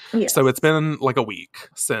 7th. Yes. So it's been like a week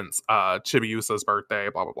since Chibiusa's birthday,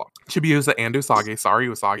 blah, blah, blah. Chibiusa and Usagi. Sorry,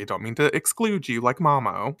 Usagi. Don't mean to exclude you like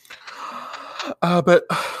Mamo. But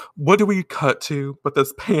what do we cut to but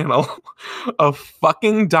this panel of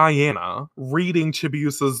fucking Diana reading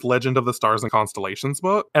Chibiusa's Legend of the Stars and Constellations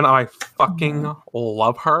book? And I fucking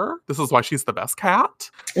love her. This is why she's the best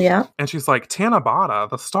cat. Yeah. And she's like, Tanabata,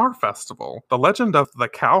 the Star Festival, the legend of the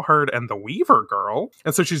cowherd and the weaver girl.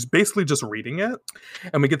 And so she's basically just reading it.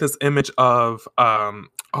 And we get this image of,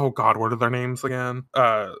 oh god, what are their names again?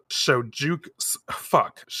 Shokujo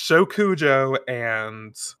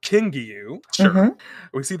and Kingyu. Sure.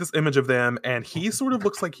 We see this image of them, and he sort of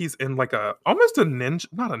looks like he's in like almost a ninja,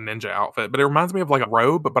 not a ninja outfit, but it reminds me of like a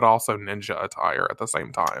robe, but also ninja attire at the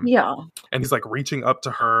same time. Yeah. And he's like reaching up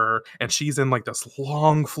to her, and she's in like this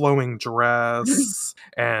long flowing dress,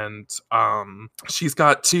 and she's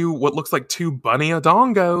got what looks like two bunny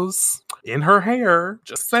adongos in her hair.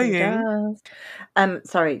 Just saying.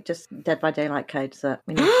 Sorry, just Dead by Daylight code, so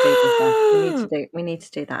we need to do this. We need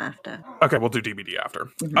to do that after. Okay, we'll do DVD after.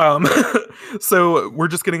 So we're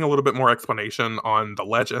just getting a little bit more explanation on the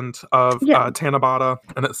legend of Tanabata,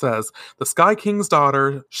 and it says, the Sky King's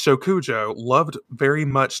daughter, Shokujo, loved very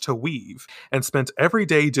much to weave, and spent every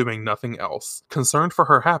day doing nothing else. Concerned for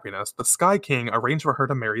her happiness, the Sky King arranged for her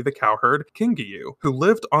to marry the cowherd, Kingyu, who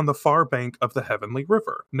lived on the far bank of the Heavenly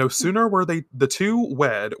River. No sooner were the two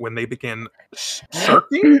wed when they began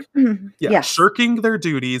shirking their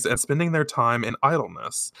duties and spending their time in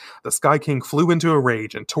idleness. The Sky King flew into a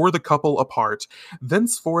rage and tore the couple apart,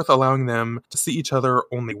 thenceforth allowing them to see each other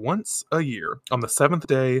only once a year, on the 7th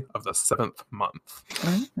day of the 7th month.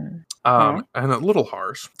 And a little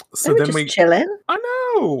harsh. So then we chilling. I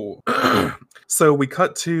know. So we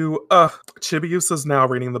cut to Chibiusa's now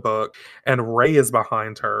reading the book, and Ray is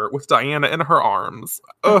behind her with Diana in her arms.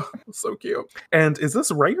 So cute. And is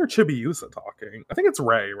this Ray or Chibiusa talking? I think it's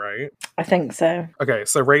Ray, right? I think so. Okay,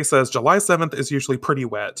 so Ray says, July 7th is usually pretty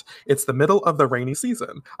wet. It's the middle of the rainy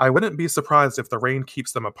season. I wouldn't be surprised if the rain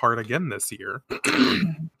keeps them apart again this year.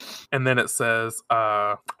 And then it says,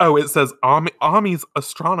 it says Ami's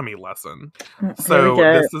astronomy lesson.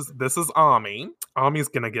 So this is Ami. Ami's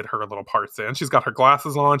gonna get her little parts in. She's got her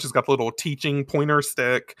glasses on. She's got the little teaching pointer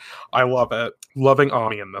stick. I love it. Loving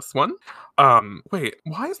Ami in this one. Wait,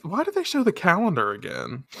 why did they show the calendar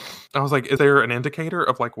again? I was like, is there an indicator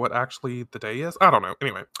of like what actually the day is? I don't know.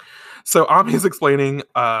 Anyway, so Ami's explaining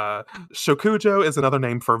Shokujo is another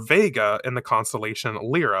name for Vega in the constellation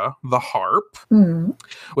Lyra, the harp.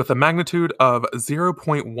 With a magnitude of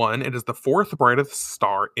 0.1, it is the fourth brightest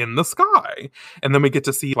star in the sky. And then we get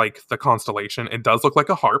to see like the constellation. It does look like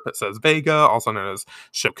a harp. It says Vega, also known as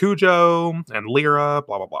Shokujo, and Lyra,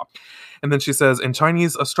 blah, blah, blah. And then she says, in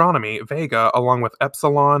Chinese astronomy, Vega, along with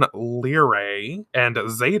Epsilon Lyrae and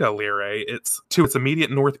Zeta Lyrae, to its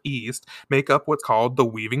immediate northeast, make up what's called the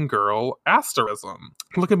Weaving Girl asterism.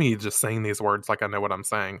 Look at me just saying these words like I know what I'm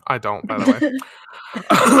saying. I don't, by the way.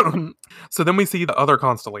 So then we see the other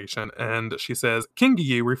constellation, and she says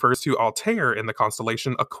Kingiyu refers to Altair in the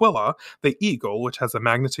constellation Aquila, the eagle, which has a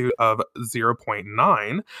magnitude of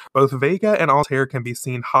 0.9. Both Vega and Altair can be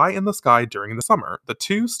seen high in the sky during the summer. The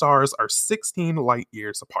two stars are 16 light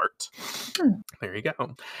years apart. There you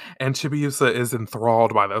go. And Chibiusa is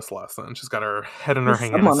enthralled by this lesson. She's got her head in her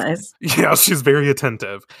hands. Someone is. Yeah, she's very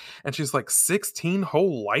attentive. And she's like, 16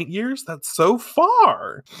 whole light years? That's so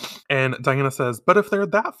far. And Diana says, but if they're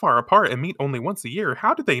that far apart and meet only once a year,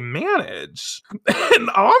 how do they manage? And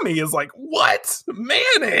Ami is like, what?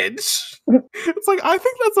 Manage? It's like, I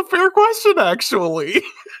think that's a fair question, actually.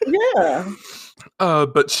 Yeah.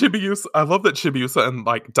 But Chibiusa, I love that Chibiusa and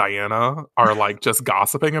like Diana are like just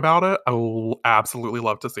gossiping about it. I will absolutely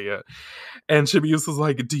love to see it. And Chibiusa's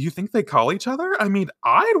like, do you think they call each other? I mean,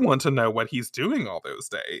 I'd want to know what he's doing all those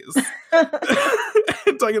days.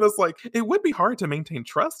 And Diana's like, it would be hard to maintain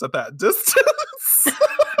trust at that distance.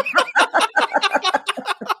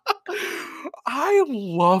 I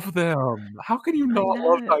love them. How can you not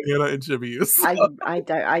love Diana and Chibiusa?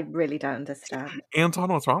 I really don't understand.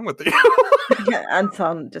 Anton, what's wrong with you? Yeah,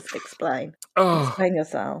 Anton, just explain. Explain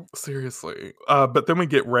yourself. Seriously. But then we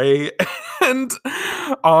get Ray and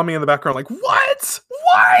Ami in the background like, what?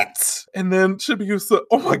 What? And then Chibiusa,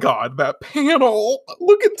 oh my god, that panel.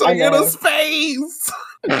 Look at Diana's face.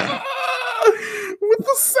 With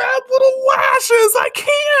the sad little lashes. I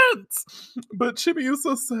can't. But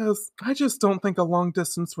Chibiusa says, I just don't think a long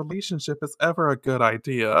distance relationship is ever a good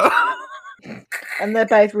idea. And they're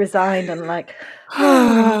both resigned and like,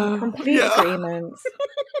 complete agreements.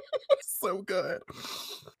 So good.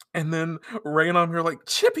 And then Ray and Ami are like,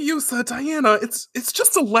 Chibiusa, Diana, it's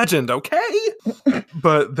just a legend, okay?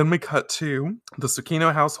 But then we cut to the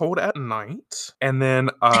Tsukino household at night. And then,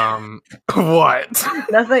 what?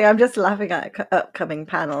 Nothing, I'm just laughing at an upcoming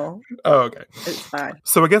panel. Oh, okay. It's fine.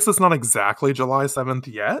 So I guess it's not exactly July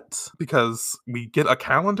 7th yet, because we get a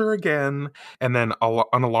calendar again, and then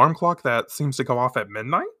an alarm clock that seems to go off at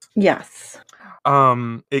midnight. Yes.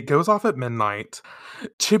 It goes off at midnight.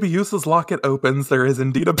 Chibiusa's locket opens. There is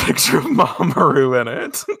indeed a picture of Mamoru in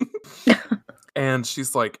it. And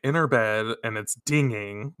she's like in her bed and it's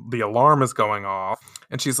dinging. The alarm is going off.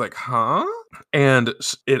 And she's like, huh? And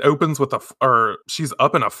it opens with she's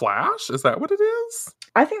up in a flash. Is that what it is?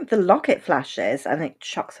 I think the locket flashes and it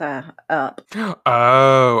shocks her up.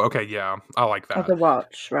 Oh, okay, yeah. I like that. Or the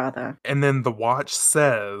watch, rather. And then the watch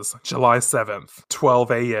says July 7th,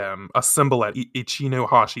 12 a.m., assemble at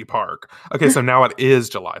Ichinohashi Park. Okay, so now it is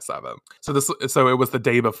July 7th. So it was the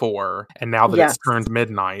day before, and now that it's turned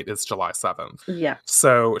midnight, it's July 7th. Yeah.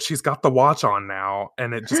 So she's got the watch on now,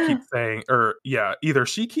 and it just keeps saying, either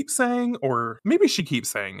she keeps saying, or maybe she keeps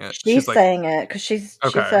saying it. She's saying it, because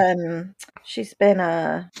she's been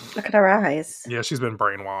look at her eyes. Yeah, she's been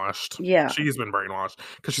brainwashed. Yeah. She's been brainwashed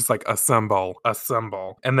because she's like, assemble.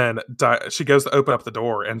 And then she goes to open up the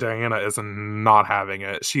door and Diana is not having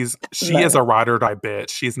it. She is a ride or die bitch.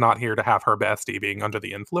 She's not here to have her bestie being under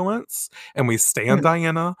the influence. And we stand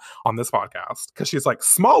Diana on this podcast because she's like,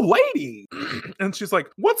 small lady. And she's like,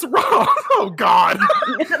 what's wrong? Oh God.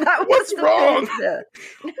 What's wrong?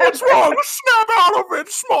 What's wrong? Snap out of it,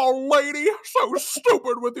 small lady. So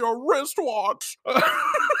stupid with your wristwatch.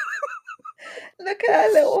 Look at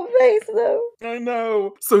her little face, though. I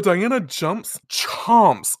know. So Diana chomps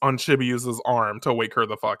on Chibiusa's arm to wake her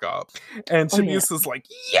the fuck up. And Chibiusa's like,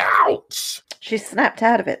 youch! She snapped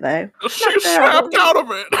out of it, though. She snapped out of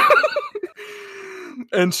it.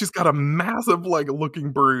 And she's got a massive,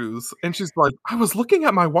 looking bruise. And she's like, I was looking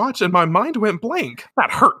at my watch and my mind went blank.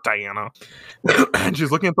 That hurt, Diana. And she's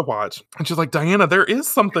looking at the watch. And she's like, Diana, there is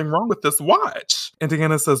something wrong with this watch. And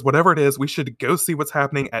Diana says, whatever it is, we should go see what's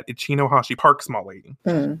happening at Ichinohashi Park, small lady.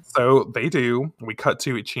 So they do. We cut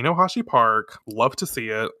to Ichinohashi Park. Love to see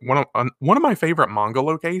it. One of my favorite manga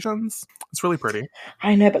locations. It's really pretty.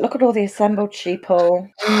 I know, but look at all the assembled sheeple.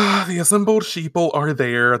 The assembled sheeple are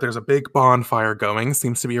there. There's a big bonfire going.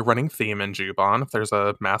 Seems to be a running theme in Juban. If there's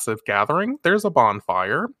a massive gathering, there's a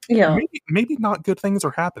bonfire. Yeah. Maybe not good things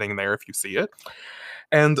are happening there if you see it.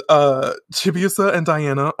 And Chibiusa and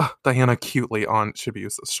Diana cutely on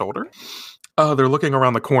Chibiusa's shoulder. They're looking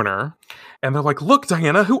around the corner and they're like, look,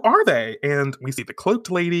 Diana, who are they? And we see the cloaked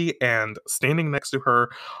lady, and standing next to her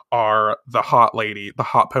are the hot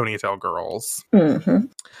ponytail girls. Mm-hmm.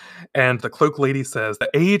 And the cloaked lady says, the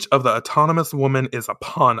age of the autonomous woman is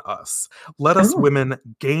upon us. Let us women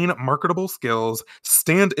gain marketable skills,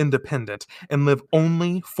 stand independent, and live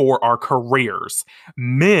only for our careers.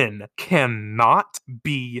 Men cannot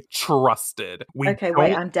be trusted. Wait,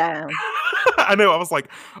 I'm down. I know. I was like,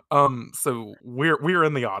 so we're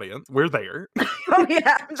in the audience. We're there. Oh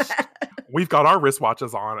yeah. we've got our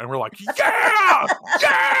wristwatches on, and we're like, yeah,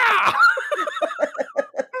 yeah.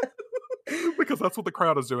 Because that's what the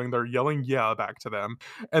crowd is doing. They're yelling yeah back to them.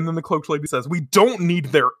 And then the cloaked lady says, we don't need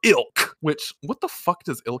their ilk. Which, what the fuck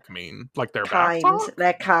does ilk mean? Like they're kind.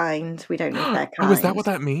 They're kind. We don't need their kind. Oh, is that what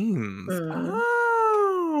that means?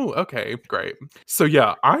 Oh, okay, great. So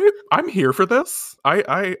yeah, I'm here for this.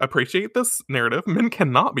 I appreciate this narrative. Men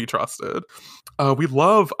cannot be trusted. We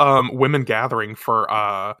love women gathering for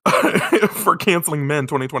for canceling men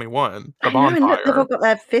 2021. The bonfire. And look, they've all got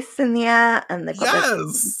their fists in the air and they've got their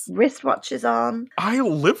wristwatches on. I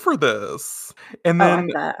live for this. And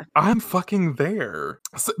then I'm fucking there.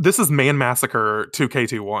 So this is Man Massacre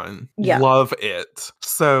 2K21. Yeah. Love it.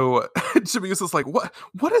 So Chibiusa is like,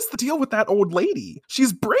 what is the deal with that old lady?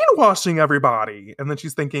 She's brainwashing everybody. And then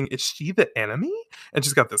she's thinking, is she the enemy? And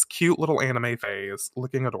she's got this cute little anime face,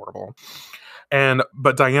 looking adorable.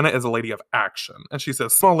 But Diana is a lady of action. And she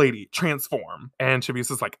says, small lady, transform. And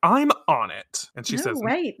Chibiusa's like, I'm on it. And she says,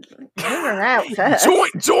 wait, hear her out first.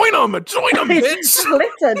 Join them,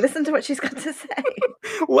 bitch. Listen to what she's got to say.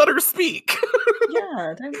 Let her speak.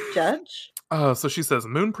 Yeah, don't judge. So she says,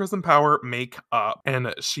 moon prism power, make up.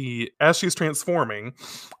 And as she's transforming,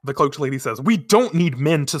 the cloaked lady says, we don't need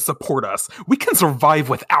men to support us. We can survive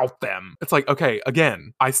without them. It's like, okay,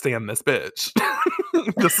 again, I stand this bitch.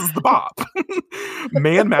 This is the bop.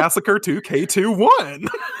 Man Massacre 2K21.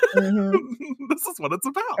 This is what it's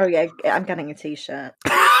about. Oh yeah, I'm getting a t-shirt.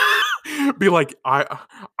 Be like,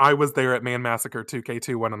 I was there at Man Massacre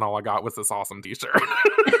 2K21 and all I got was this awesome t-shirt.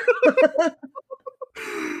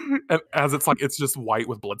 And as it's just white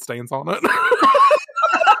with bloodstains on it.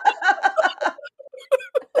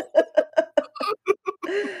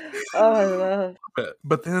 Oh, I love it.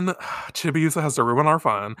 But then Chibiusa has to ruin our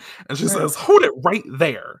fun, and she says, hold it right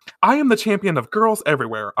there. I am the champion of girls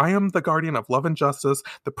everywhere. I am the guardian of love and justice,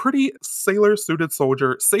 the pretty sailor-suited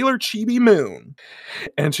soldier, Sailor Chibi Moon.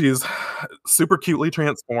 And she's super cutely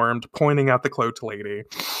transformed, pointing at the cloaked lady.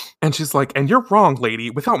 And she's like, and you're wrong, lady.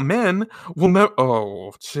 Without men, we'll never...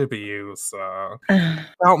 Oh, Chibiusa.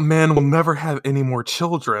 Without men, we'll never have any more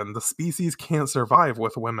children. The species can't survive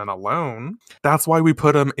with women alone. That's why we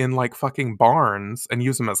put them in, fucking barns and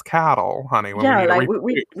use them as cattle, honey. Yeah,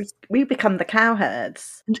 we become the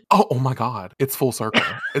cowherds. Oh my God. It's full circle.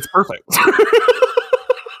 It's perfect.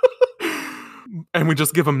 And we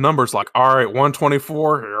just give them numbers like, all right,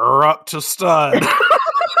 124, you're up to stud.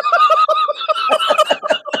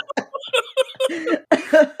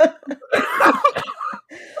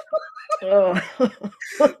 The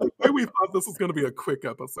way we thought this was going to be a quick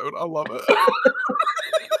episode. I love it.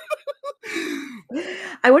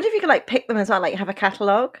 I wonder if you could pick them as well, have a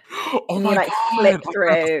catalogue. Oh my God. Flip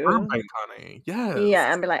through. Honey. Yes.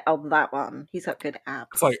 Yeah, and be like, oh, that one. He's got good abs.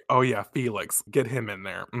 It's like, oh yeah, Felix. Get him in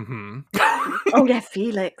there. Mm-hmm. Oh yeah,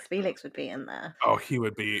 Felix. Felix would be in there. Oh, he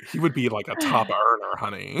would be like a top earner,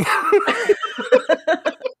 honey.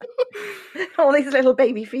 All these little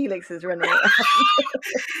baby Felixes running around.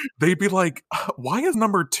 They'd be like, why is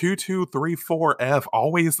number 2234F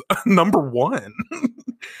always number 1?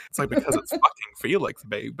 It's like, because it's fucking Felix,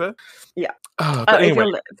 baby. Yeah.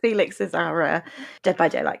 Anyway. Felix is our Dead by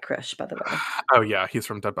Daylight crush, by the way. Oh yeah, he's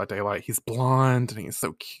from Dead by Daylight. He's blonde and he's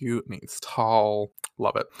so cute and he's tall.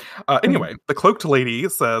 Love it. Anyway, the cloaked lady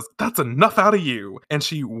says, that's enough out of you. And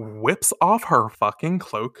she whips off her fucking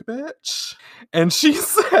cloak, bitch. And she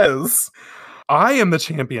says, I am the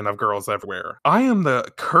champion of girls everywhere. I am the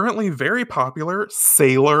currently very popular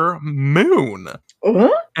Sailor Moon.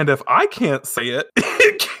 And if I can't say it,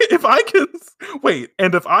 if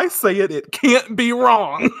I say it, it can't be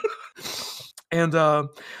wrong. And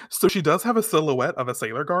so she does have a silhouette of a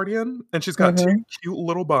Sailor Guardian, and she's got 2 cute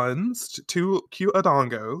little buns, 2 cute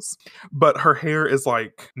adongos, but her hair is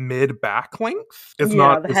mid-back length. The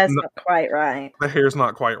hair's not quite right. The hair's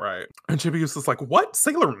not quite right. And Chibiusa is like, what?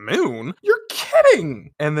 Sailor Moon? You're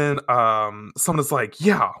kidding! And then someone is like,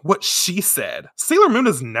 yeah, what she said. Sailor Moon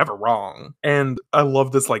is never wrong. And I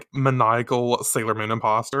love this maniacal Sailor Moon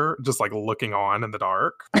imposter just looking on in the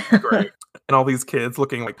dark. Great. And all these kids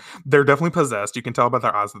looking they're definitely possessed. You can tell by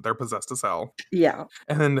their eyes that they're possessed as hell. Yeah.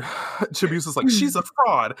 And then Chibiusa's like, she's a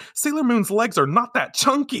fraud. Sailor Moon's legs are not that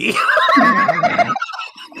chunky.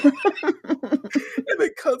 And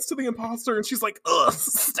it cuts to the imposter and she's like, ugh,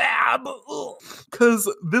 stab.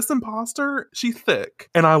 Because this imposter, she's thick.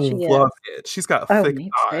 And I love it. She's got thick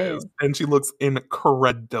eyes. And she looks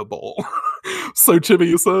incredible. So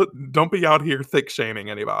Chibiusa, don't be out here thick shaming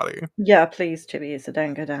anybody. Yeah, please, Chibiusa,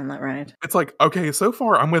 don't go down that road. It's like, okay, so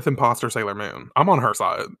far I'm with imposter Sailor Moon. I'm on her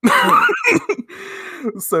side.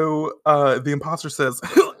 So the imposter says,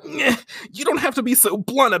 You don't have to be so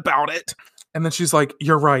blunt about it. And then she's like,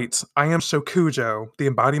 you're right. I am Shokujo, the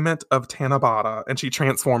embodiment of Tanabata. And she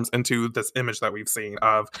transforms into this image that we've seen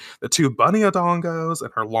of the two bunny odongos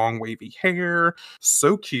and her long wavy hair.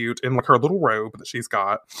 So cute in like her little robe that she's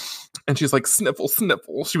got. And she's like, sniffle,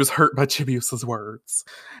 sniffle. She was hurt by Chibiusa's words.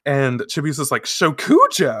 And Chibiusa's like,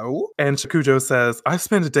 Shokujo? And Shokujo says, I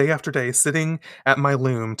spend day after day sitting at my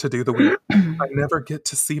loom to do the work. I never get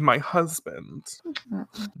to see my husband.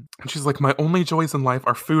 And she's like, my only joys in life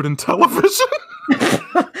are food and television.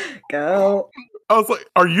 Go. I was like,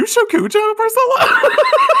 are you Shokujo, Priscilla?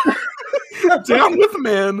 Down with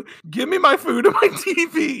men. Give me my food and my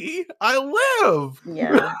TV. I live.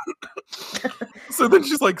 Yeah. So then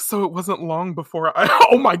she's like, so it wasn't long before I...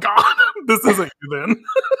 Oh my God. This isn't you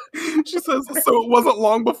then. She says, so it wasn't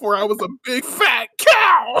long before I was a big fat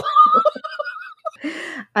cow.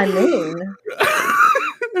 I mean...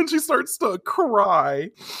 And she starts to cry.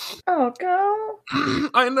 Oh, girl.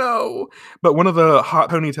 I know. But one of the hot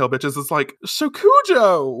ponytail bitches is like,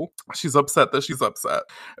 Shokujo! She's upset that she's upset.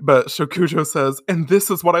 But Shokujo says, and this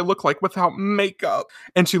is what I look like without makeup.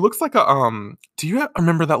 And she looks like a, do you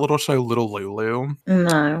remember that little show, Little Lulu?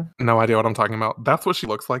 No. No idea what I'm talking about. That's what she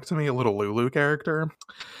looks like to me, a Little Lulu character.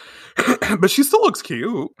 But she still looks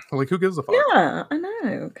cute. Like, who gives a fuck? Yeah, I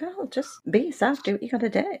know. Girl, just be yourself. Do what you gotta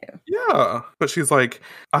do. Yeah. But she's like,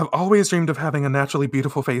 I've always dreamed of having a naturally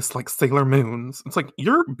beautiful face like Sailor Moon's. It's like,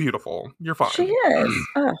 you're beautiful. You're fine. She is.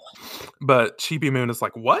 Oh. But Chibi Moon is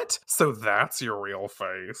like, what? So that's your real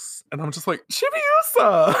face? And I'm just like,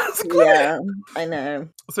 Chibiusa! Yeah, I know.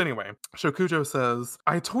 So anyway, Shokujo says,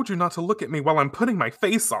 I told you not to look at me while I'm putting my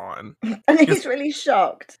face on. And he's really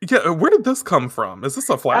shocked. Yeah, where did this come from? Is this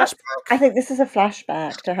a flashback? I think this is a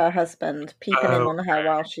flashback to her husband peeping in on her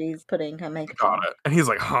while she's putting her makeup on. Got it. And he's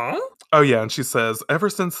like, huh? Oh yeah, and she says, ever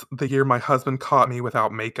since the year my husband caught me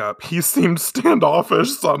without makeup, he seemed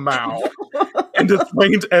standoffish somehow. And it's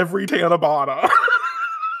rained every Tanabata.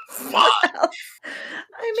 Fuck!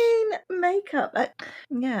 I mean, makeup.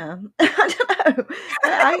 Yeah,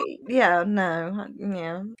 I don't know.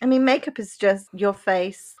 Yeah. I mean, makeup is just your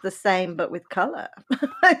face the same but with color,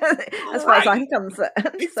 as far as I'm concerned.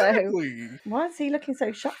 Exactly. So, why is he looking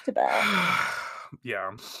so shocked about?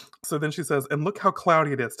 Yeah. So then she says, and look how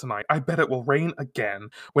cloudy it is tonight. I bet it will rain again.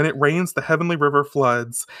 When it rains, the heavenly river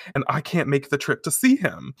floods, and I can't make the trip to see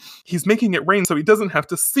him. He's making it rain so he doesn't have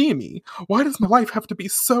to see me. Why does my life have to be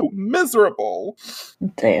so miserable?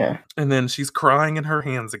 Dear. And then she's crying in her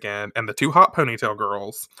hands again, and the two hot ponytail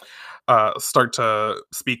girls start to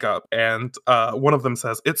speak up. And one of them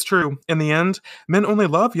says, it's true. In the end, men only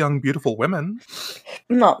love young, beautiful women.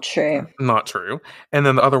 Not true. Not true. And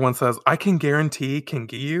then the other one says, I can guarantee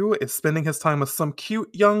Kingiyu is spending his time with some cute,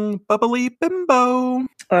 young, bubbly bimbo.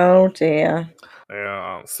 Oh, dear.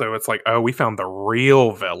 Yeah. So it's like, oh, we found the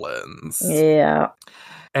real villains. Yeah.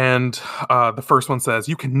 And the first one says,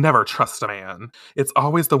 you can never trust a man. It's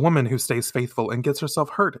always the woman who stays faithful and gets herself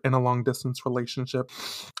hurt in a long-distance relationship.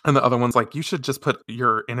 And the other one's like, you should just put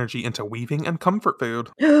your energy into weaving and comfort food.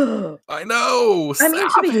 I know! I mean,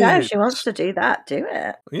 to be fair, if she wants to do that, do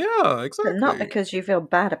it. Yeah, exactly. But not because you feel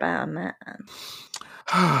bad about a man.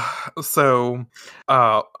 So,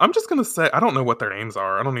 I'm just gonna say, I don't know what their names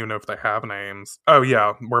are. I don't even know if they have names. Oh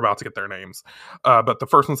yeah, we're about to get their names. But the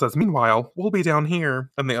first one says, meanwhile, we'll be down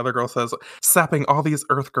here. And the other girl says, sapping all these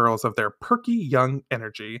earth girls of their perky young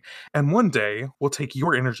energy. And one day, we'll take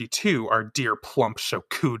your energy too, our dear plump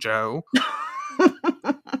Shokujo.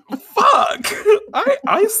 Fuck!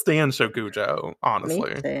 I stand Shokujo,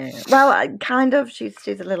 honestly. Me too. Well, kind of. She's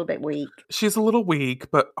a little bit weak. She's a little weak,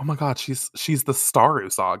 but oh my god, she's the star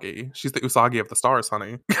Usagi. She's the Usagi of the stars,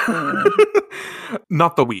 honey.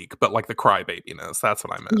 Not the weak, but like the crybaby-ness. That's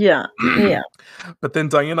what I meant. Yeah, yeah. But then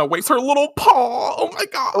Diana waves her little paw. Oh my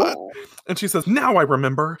god. Oh. And she says, now I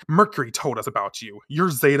remember. Mercury told us about you. You're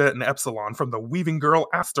Zeta and Epsilon from the Weaving Girl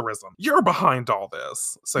Asterism. You're behind all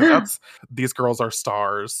this. So these girls are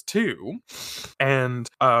stars too. And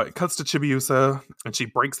it cuts to Chibiusa, and she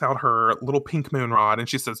breaks out her little pink moon rod, and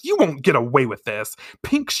she says, you won't get away with this.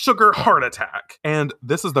 Pink Sugar Heart Attack. And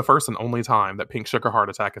this is the first and only time that Pink Sugar Heart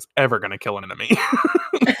Attack is ever going to kill an enemy.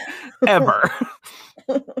 Ever.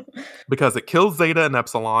 Because it kills Zeta and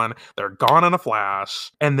Epsilon. They're gone in a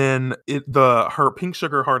flash. And then her Pink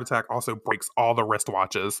Sugar Heart Attack also breaks all the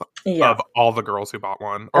wristwatches of all the girls who bought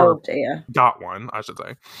one. Or got one, I should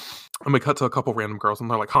say. And we cut to a couple random girls, and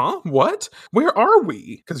they're like, huh? What? Where are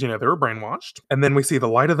we? Because, they were brainwashed. And then we see the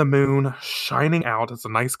light of the moon shining out. It's a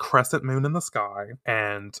nice crescent moon in the sky.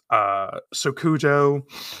 And Shokujo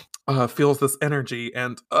feels this energy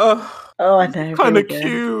and I know, kind of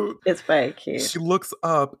cute. It's very cute. She looks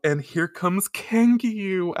up and here comes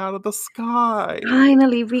Kangyu out of the sky.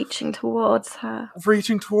 Finally reaching towards her.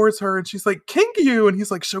 And she's like, Kangyu! And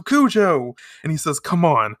he's like, Shokujo! And he says, come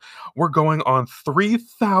on, we're going on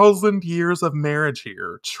 3,000 years of marriage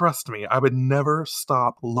here. Trust me, I would never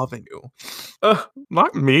stop loving you.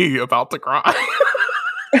 Not me about to cry.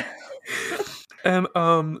 And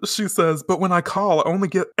she says, but when I call, I only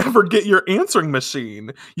ever get your answering machine.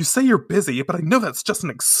 You say you're busy, but I know that's just an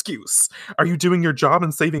excuse. Are you doing your job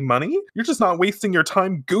and saving money? You're just not wasting your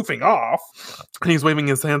time goofing off. And he's waving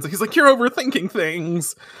his hands. He's like, you're overthinking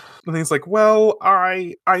things. And he's like, well,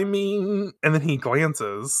 I mean... And then he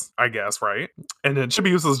glances, I guess, right? And then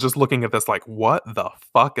Chibiusa's just looking at this like, what the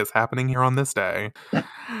fuck is happening here on this day?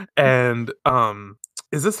 And,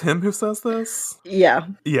 is this him who says this? Yeah.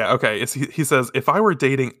 Yeah, okay. He says, if I were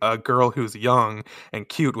dating a girl who's young and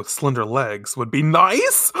cute with slender legs would be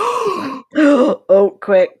nice. Oh,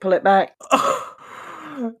 quick, pull it back.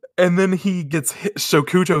 And then he gets hit.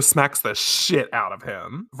 Shokujo smacks the shit out of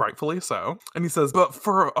him, rightfully so. And he says, but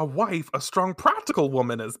for a wife, a strong, practical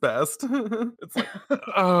woman is best. It's like,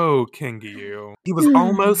 oh, Kangyu. He was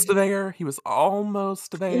almost there. He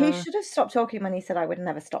should have stopped talking when he said, I would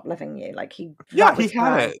never stop loving you. Like, he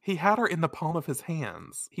had it. He had her in the palm of his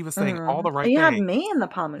hands. He was saying all the right things. He had me in the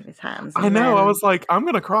palm of his hands. I know. I was like, I'm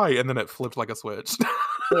going to cry. And then it flipped like a switch.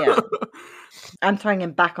 Yeah. I'm throwing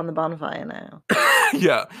him back on the bonfire now.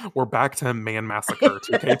 Yeah, we're back to Man Massacre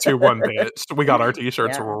 2K21, bitch. We got our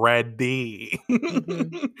t-shirts ready.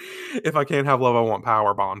 Mm-hmm. If I can't have love, I want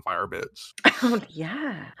power, bonfire, bitch. Oh,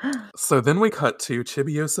 yeah. So then we cut to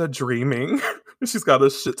Chibiusa dreaming. She's got a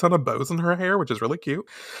shit ton of bows in her hair, which is really cute.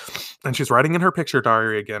 And she's writing in her picture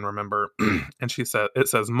diary again, remember? And it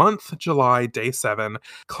says, month, July, day 7,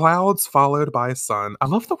 clouds followed by sun. I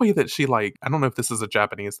love the way that she, like, I don't know if this is a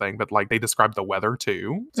Japanese thing, but, like, they describe the weather,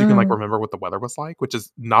 too. So you can, like, remember what the weather was like, which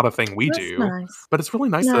is not a thing we do. Nice. But it's really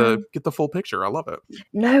nice to get the full picture. I love it.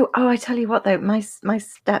 No, I tell you what, though, my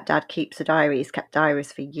stepdad keeps a diary. He's kept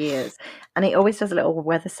diaries for years. And he always does a little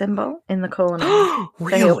weather symbol in the corner.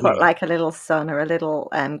 Really? So he'll put, like, a little sun or a little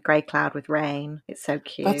grey cloud with rain. It's so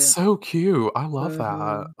cute. That's so cute. I love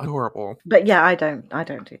that. Adorable. But yeah, I don't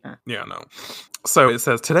do that. Yeah, no. So it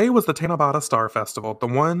says, today was the Tanabata Star Festival, the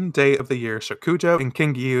one day of the year Shokujo and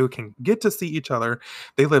Kangyu can get to see each other.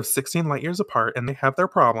 They live 16 light years apart and they have their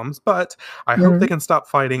problems, but I hope they can stop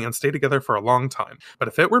fighting and stay together for a long time. But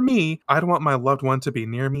if it were me, I'd want my loved one to be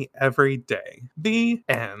near me every day. The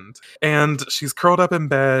end. And she's curled up in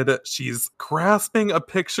bed. She's grasping a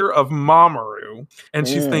picture of Mamoru. And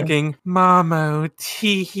she's thinking, Mamo,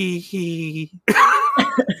 tee hee hee.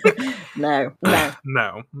 No,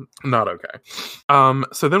 not okay.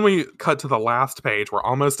 So then we cut to the last page. We're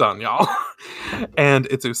almost done, y'all. And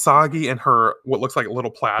it's Usagi in her what looks like a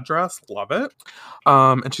little plaid dress. Love it.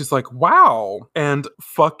 And she's like, wow. And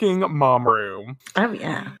fucking Mamoru. Oh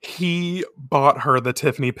yeah. He bought her the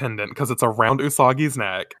Tiffany pendant because it's around Usagi's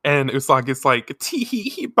neck. And Usagi's like,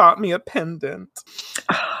 he bought me a pendant.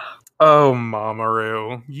 Oh,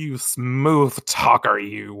 Mamoru, you smooth talker,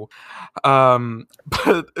 you.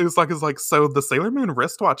 But Usagi's like, so the Sailor Moon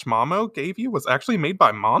wristwatch Mamo gave you was actually made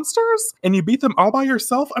by monsters? And you beat them all by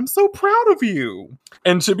yourself? I'm so proud of you.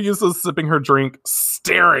 And Chibiusa's sipping her drink,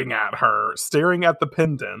 staring at the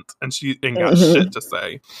pendant. And she ain't got shit to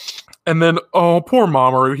say. And then, oh, poor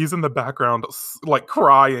Mamoru, he's in the background, like,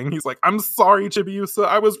 crying. He's like, I'm sorry, Chibiusa,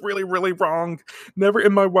 I was really, really wrong. Never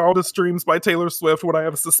in my wildest dreams by Taylor Swift would I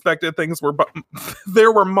have suspected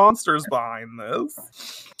there were monsters behind this.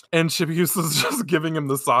 And Chibiusa's just giving him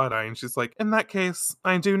the side eye, and she's like, in that case,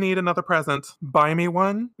 I do need another present. Buy me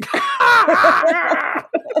one? Fucking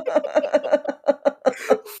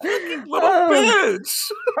little bitch.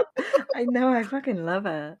 I know, I fucking love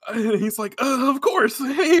it. And he's like, of course,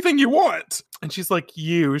 anything you want. And she's like,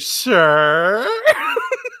 you sure?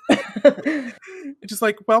 And she's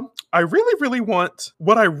like, well,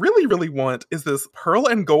 what I really want is this pearl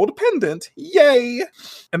and gold pendant. Yay!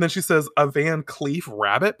 And then she says, a Van Cleef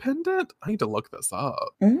rabbit pendant? I need to look this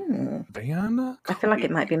up. Van Cleef? I feel like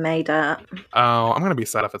it might be made up. Oh, I'm going to be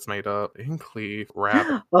sad if it's made up. Van Cleef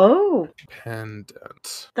rabbit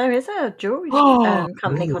pendant. There is a jewelry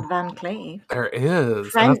company called Van Cleef. There is.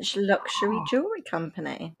 French luxury jewelry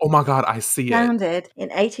company. Oh my God, I see it. Founded in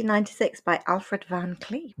 1896 by Alfred Van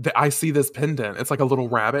Cleef. I see this pendant. It's like a little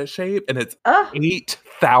rabbit shape, and it's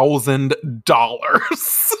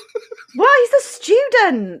 $8,000. Well, he's a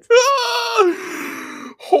student.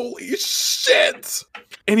 Holy shit!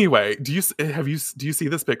 Anyway, do you see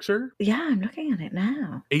this picture? Yeah, I'm looking at it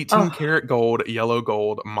now. 18 karat gold, yellow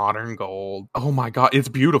gold, modern gold. Oh my god, it's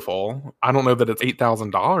beautiful. I don't know that it's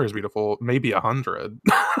 $8,000 beautiful. Maybe 100.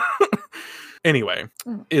 Anyway,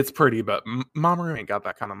 it's pretty, but Mamoru ain't got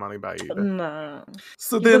that kind of money by either. No.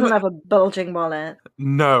 So he doesn't have a bulging wallet.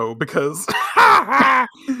 No, because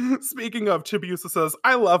speaking of, Chibiusa says,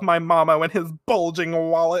 I love my Mamo and his bulging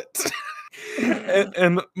wallet.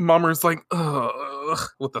 and Mamoru's like, ugh,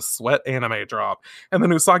 with the sweat anime drop. And then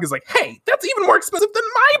Usagi's like, hey, that's even more expensive than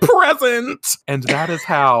my present. And that is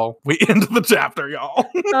how we end the chapter, y'all.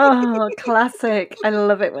 Oh, classic. I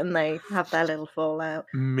love it when they have their little fallout.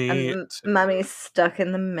 Me and too. Mammy's stuck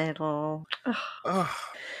in the middle.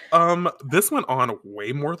 This went on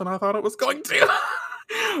way more than I thought it was going to.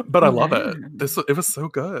 But I love it. It was so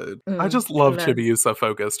good. I just love Chibiusa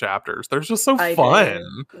focused chapters. They're just so fun.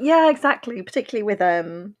 Yeah, exactly. Particularly with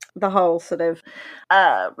the whole sort of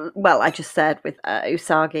I just said with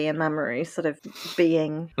Usagi and Mamoru sort of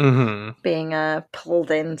being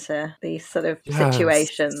pulled into these sort of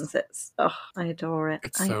situations. It's I adore it.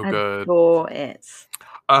 It's so good. Adore it.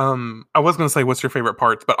 I was gonna say what's your favorite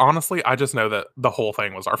parts, but honestly, I just know that the whole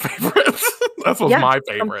thing was our favorite. That was my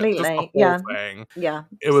favorite. Completely. Just the whole thing. Yeah.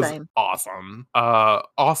 It was awesome.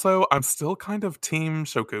 Also, I'm still kind of team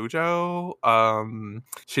Shokujo.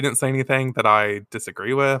 She didn't say anything that I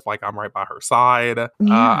disagree with. Like, I'm right by her side.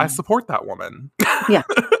 I support that woman. Yeah.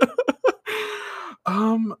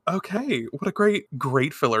 Okay. What a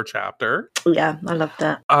great filler chapter. Yeah, I love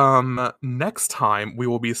that. Next time we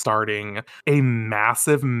will be starting a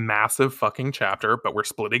massive fucking chapter, but we're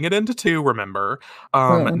splitting it into two, remember?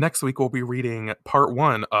 Next week we'll be reading part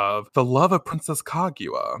 1 of The Love of Princess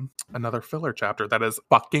Kaguya, another filler chapter that is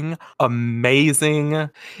fucking amazing.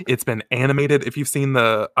 It's been animated. If you've seen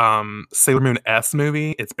the Sailor Moon S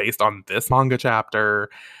movie, it's based on this manga chapter,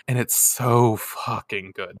 and it's so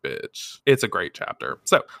fucking good, bitch. It's a great chapter.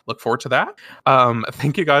 So look forward to that.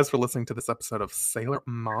 Thank you guys for listening to this episode of Sailor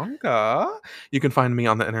Manga. You can find me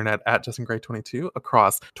on the internet at JustinGray22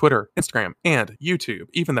 across Twitter, Instagram, and YouTube,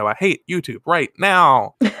 even though I hate YouTube right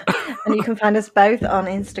now. And you can find us both on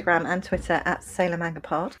Instagram and Twitter at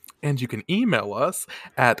SailorMangaPod. And you can email us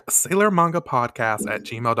at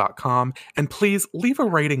sailormangapodcast@gmail.com. And please leave a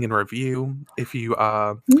rating and review if you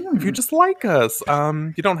just like us.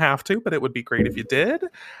 You don't have to, but it would be great if you did.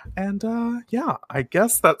 And I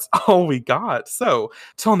guess that's all we got. So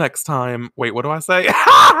till next time, wait, what do I say?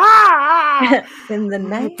 In the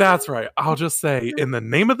name. That's right. I'll just say, in the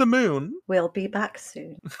name of the moon. We'll be back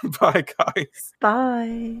soon. Bye, guys.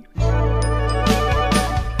 Bye.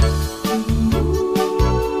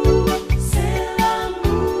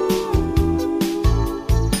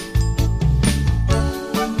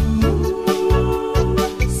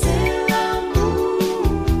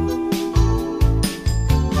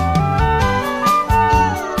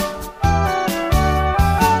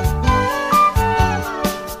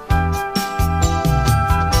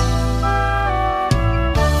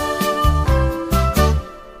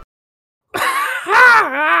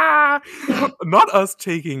 Not us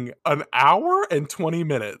taking an hour and 20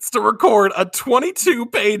 minutes to record a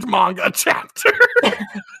 22-page manga chapter.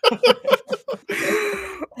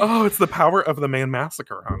 Oh, it's the power of the Man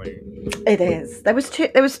Massacre, honey. It is. There was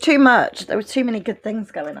too much. There was too many good things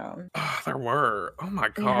going on. There were. Oh my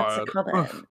god.